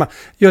avvenga, ma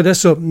io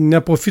adesso ne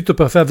approfitto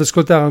per farvi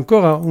ascoltare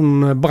ancora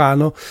un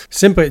brano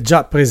sempre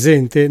già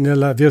presente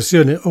nella versione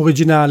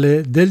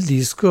originale del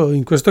disco.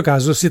 In questo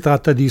caso si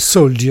tratta di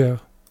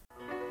Soldier.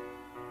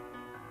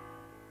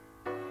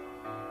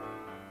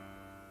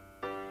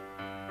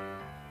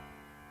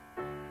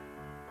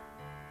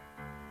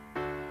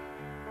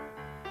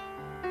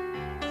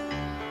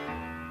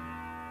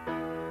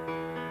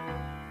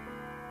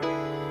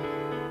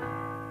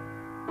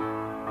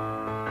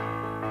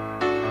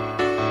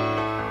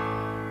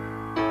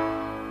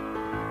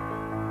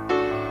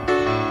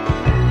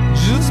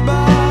 Just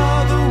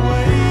by the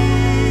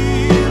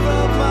wave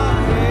of my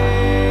hand.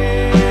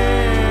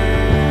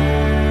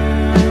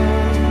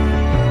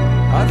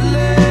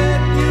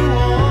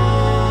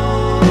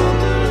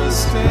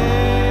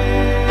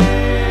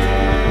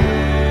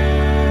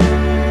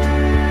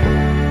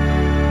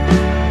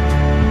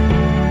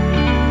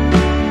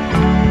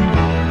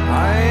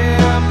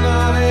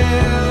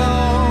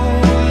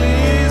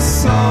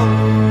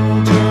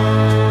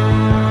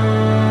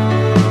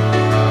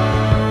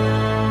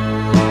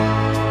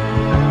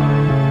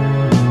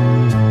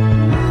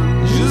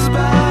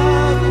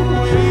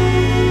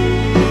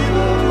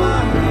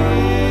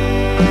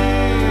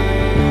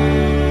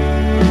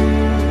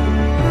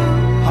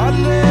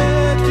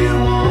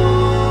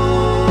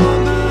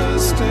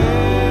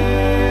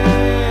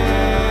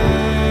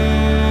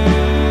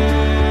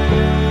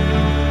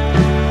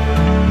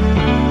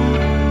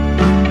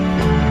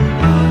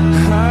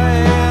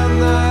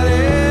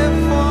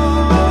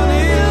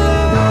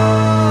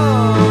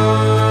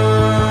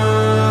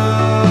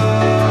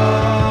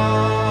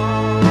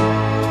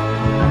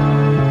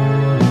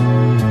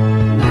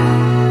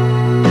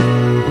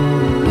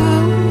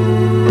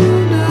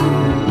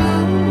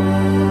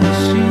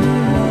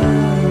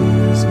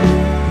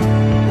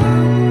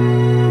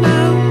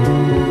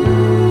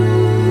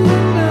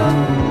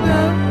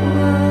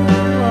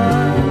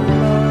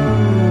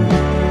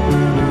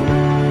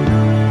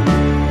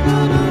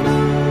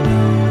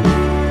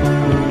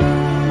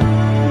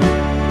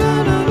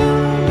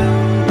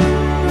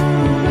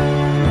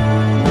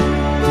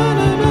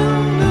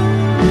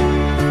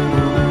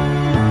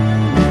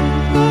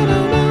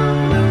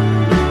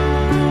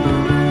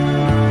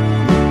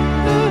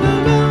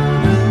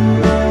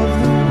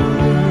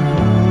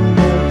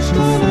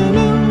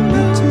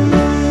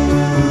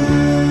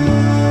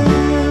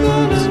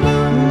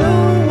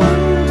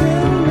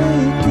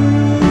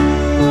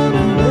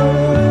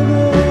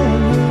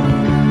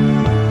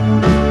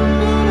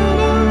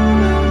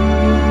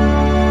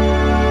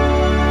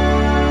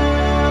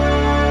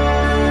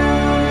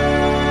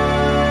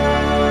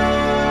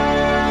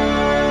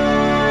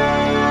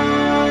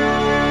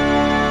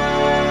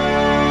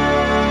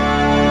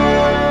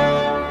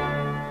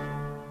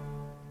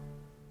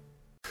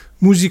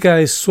 Musica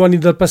e suoni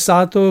del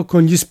passato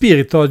con gli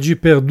Spirit oggi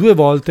per 2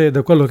 volte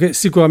da quello che è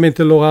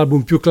sicuramente il loro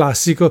album più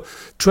classico,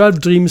 12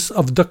 Dreams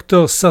of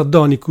Dr.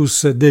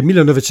 Sardonicus del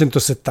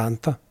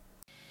 1970.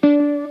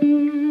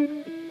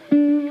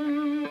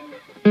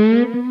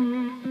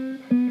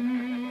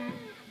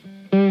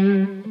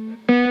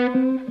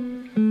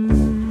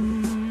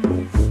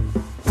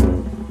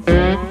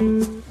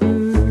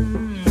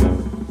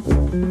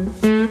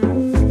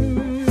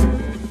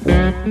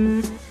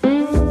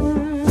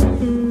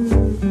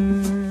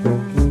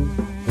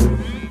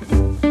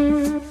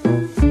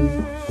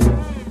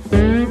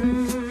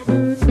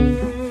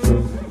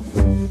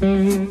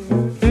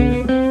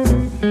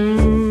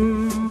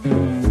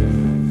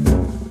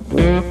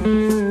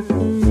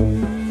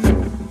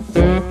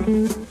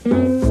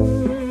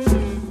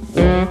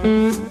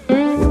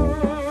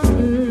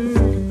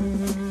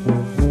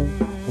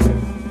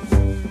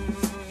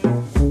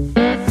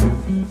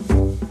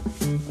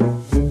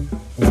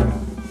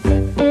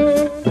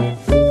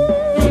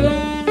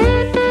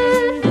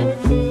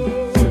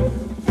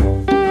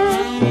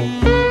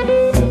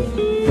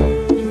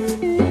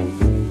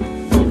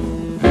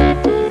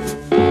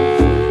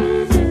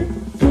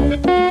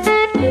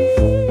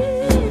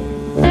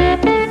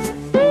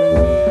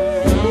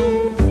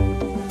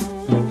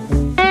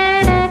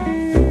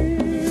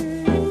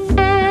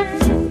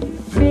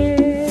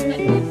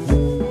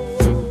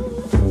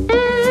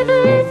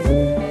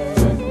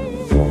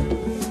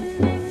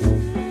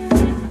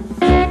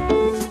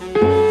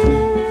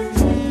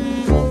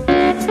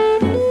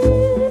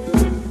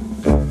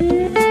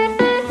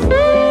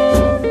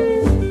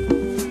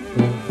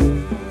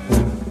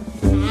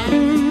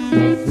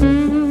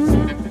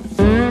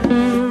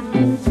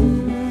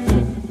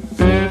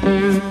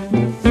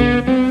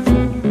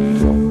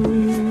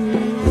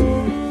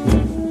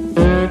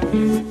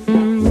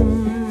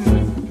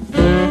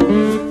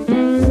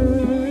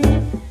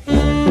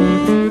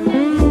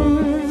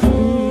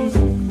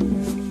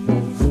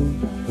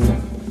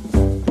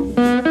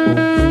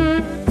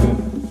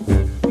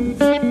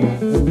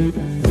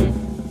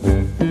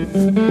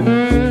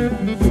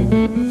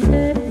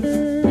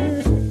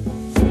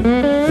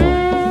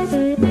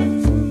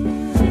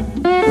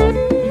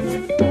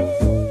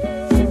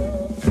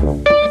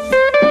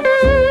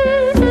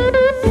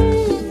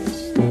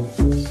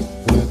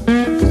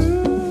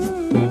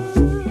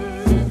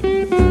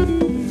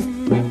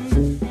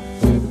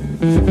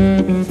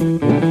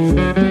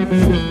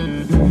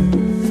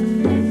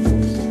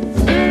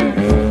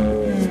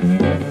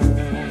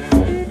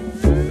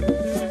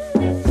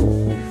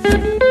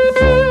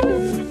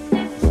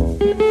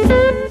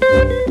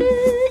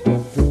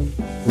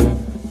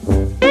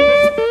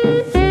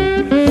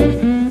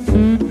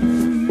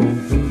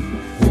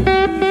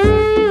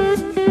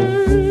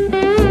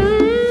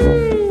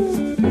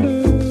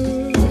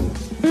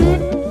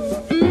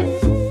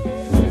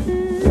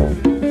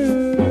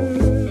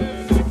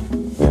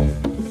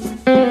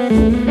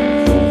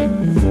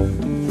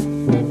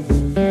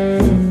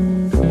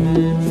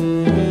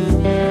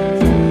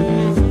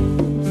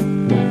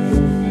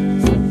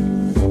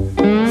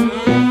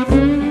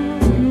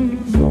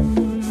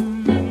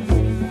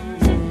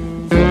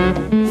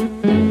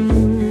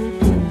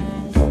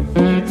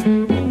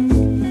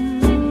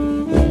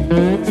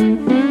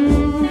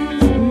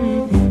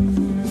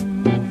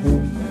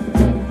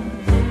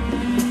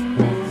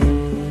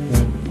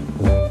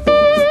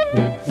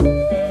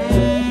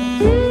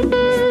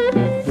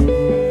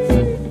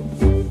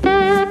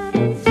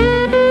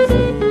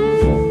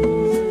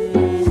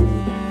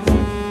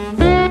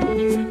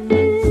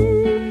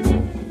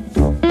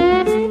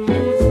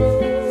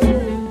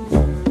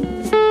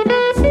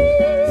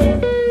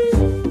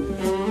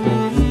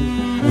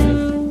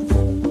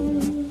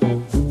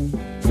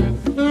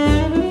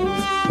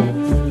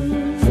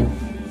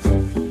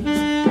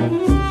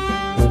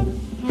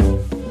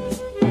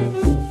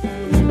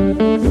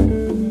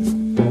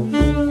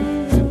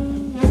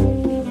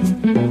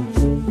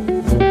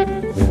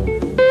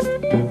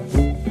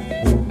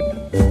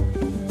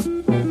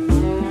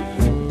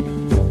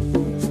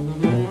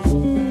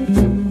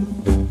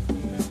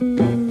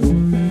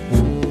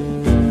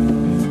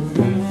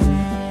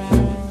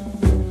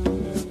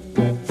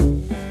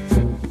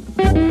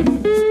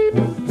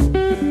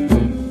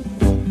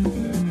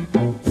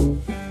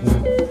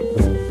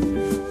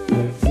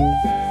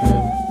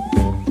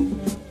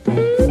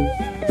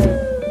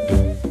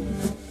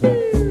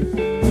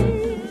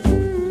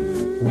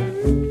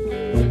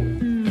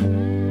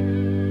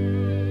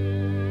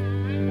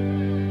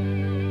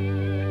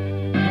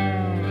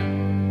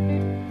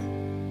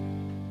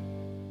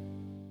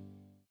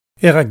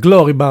 Era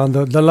Glory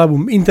Band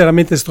dall'album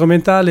interamente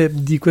strumentale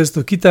di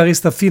questo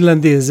chitarrista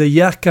finlandese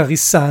Jarkka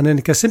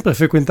Rissanen, che ha sempre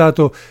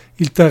frequentato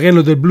il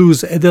terreno del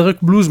blues e del rock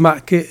blues,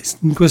 ma che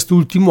in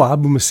quest'ultimo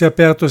album si è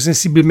aperto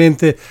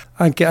sensibilmente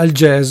anche al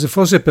jazz,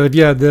 forse per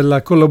via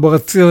della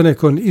collaborazione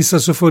con il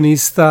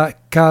sassofonista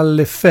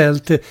Kalle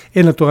Felt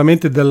e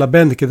naturalmente della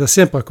band che da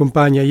sempre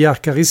accompagna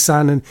Jarkko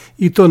Rissanen,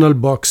 i Tonal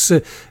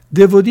Box.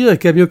 Devo dire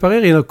che a mio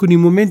parere in alcuni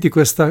momenti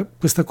questa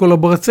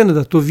collaborazione ha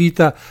dato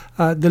vita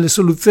a delle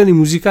soluzioni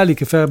musicali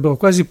che farebbero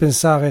quasi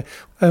pensare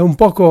un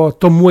poco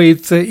Tom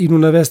Waits in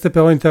una veste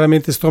però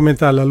interamente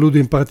strumentale, alludo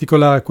in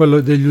particolare a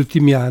quello degli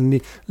ultimi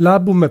anni.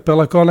 L'album, per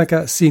la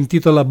cronaca, si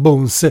intitola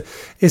Bones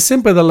e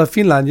sempre dalla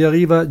Finlandia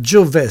arriva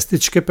Joe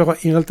Vestic, che però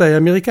in realtà è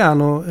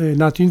americano, è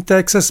nato in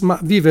Texas ma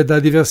vive da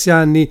diversi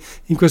anni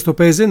in questo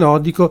paese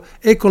nordico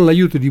e con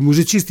l'aiuto di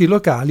musicisti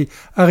locali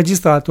ha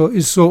registrato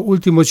il suo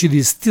ultimo CD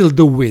Still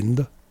the Wind.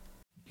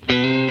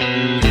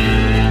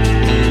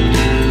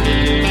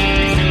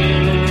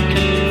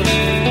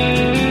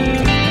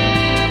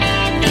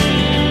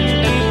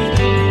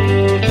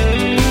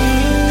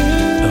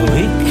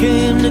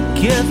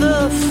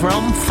 Together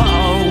from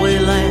faraway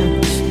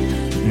lands,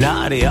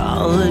 not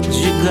all that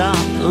you got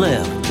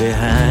left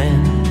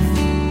behind.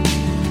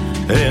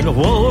 In a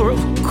war of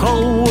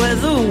cold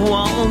weather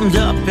warmed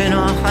up in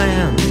our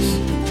hands,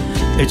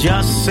 it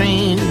just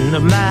seemed a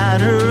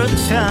matter of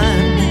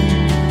time.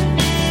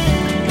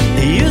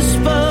 You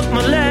spoke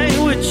my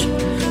language,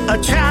 I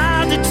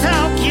tried to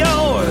talk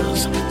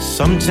yours,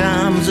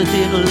 sometimes I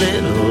did a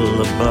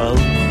little of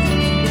both.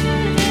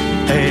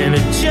 And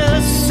it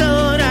just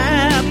sort of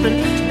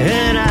happened,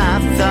 and I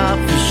thought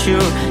for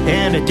sure,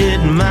 and it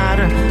didn't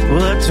matter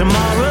what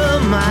tomorrow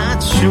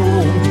might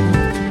show.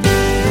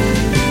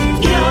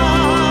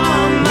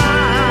 You're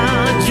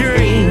my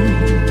dream,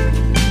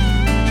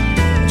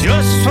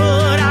 just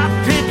what I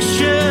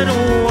pictured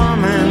a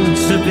woman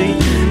to be,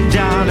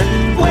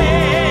 darling,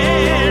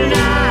 when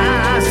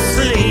I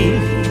sleep.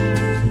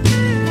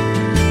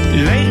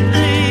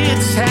 Lately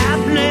it's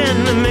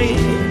happening to me,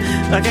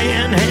 I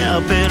can't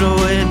help it,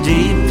 way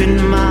deep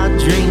in my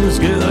dreams,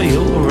 girl,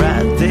 you're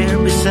right there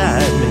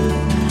beside me,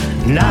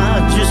 and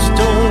I just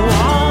don't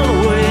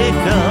wanna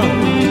wake up.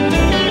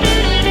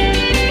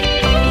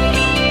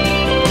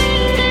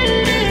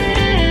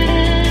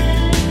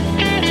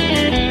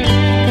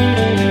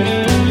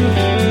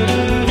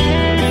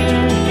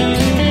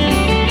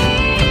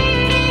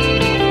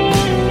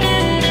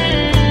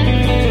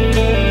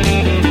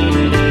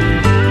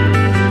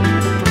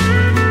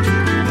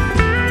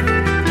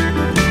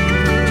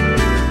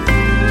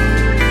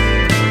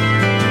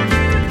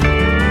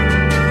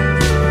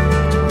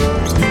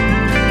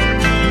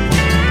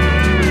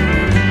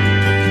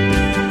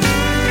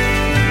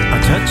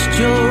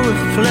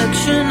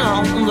 Reflection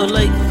on the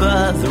lake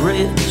by the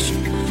ridge,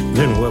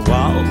 then we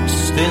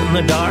waltzed in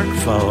the dark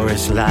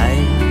forest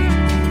light,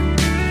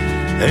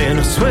 and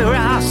I swear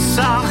I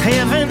saw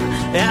heaven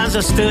as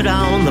I stood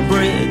on the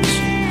bridge,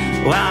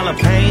 while I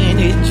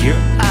painted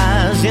your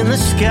eyes in the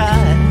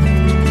sky.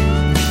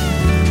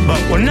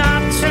 But when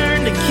I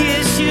turned to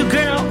kiss you,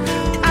 girl,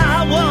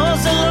 I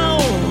was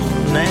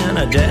alone, and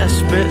I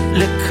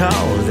desperately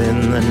called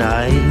in the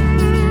night.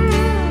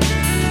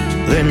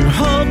 Then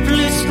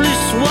hopelessly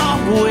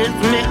swore with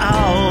me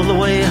all the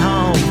way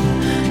home,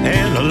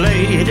 and I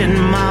laid in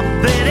my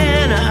bed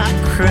and I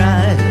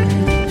cried.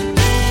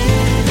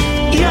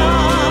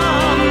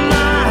 You're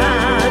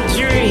my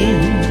dream,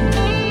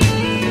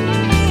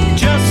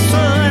 just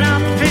what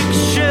I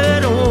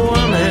pictured a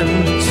woman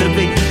to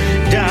be,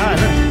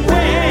 darling,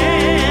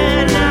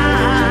 when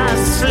I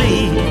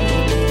sleep.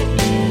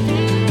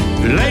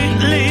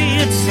 Lately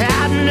it's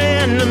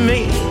happening to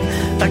me,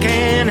 I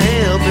can't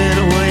help it,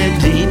 way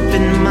deep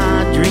in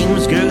my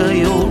dreams, girl,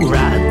 you're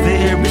right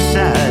there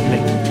beside me,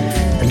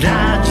 and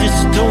I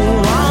just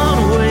don't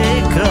wanna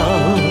wake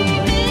up.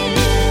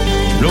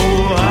 No,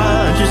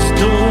 I just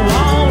don't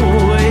wanna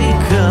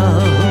wake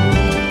up.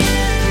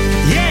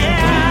 Yeah,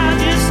 I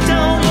just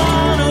don't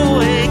wanna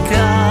wake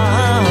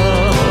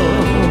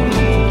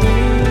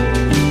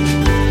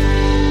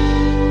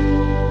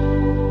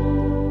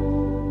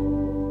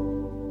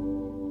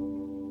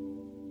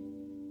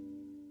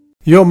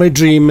You're My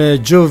Dream,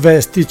 Joe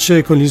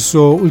Vestic con il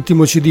suo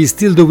ultimo CD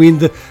Still the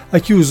Wind ha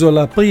chiuso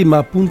la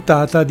prima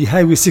puntata di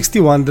Highway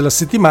 61 della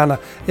settimana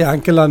e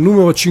anche la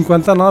numero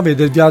 59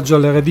 del viaggio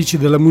alle radici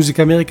della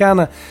musica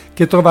americana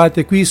che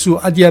trovate qui su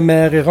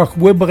ADMR Rock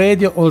Web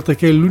Radio, oltre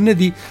che il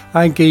lunedì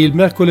anche il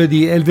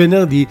mercoledì e il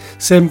venerdì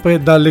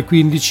sempre dalle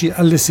 15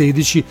 alle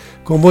 16.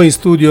 Con voi in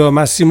studio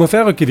Massimo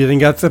Ferro che vi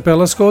ringrazia per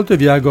l'ascolto e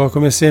vi auguro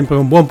come sempre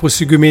un buon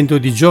proseguimento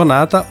di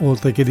giornata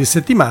oltre che di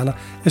settimana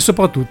e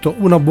soprattutto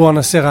una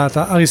buona serata.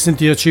 A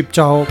risentirci,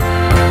 ciao!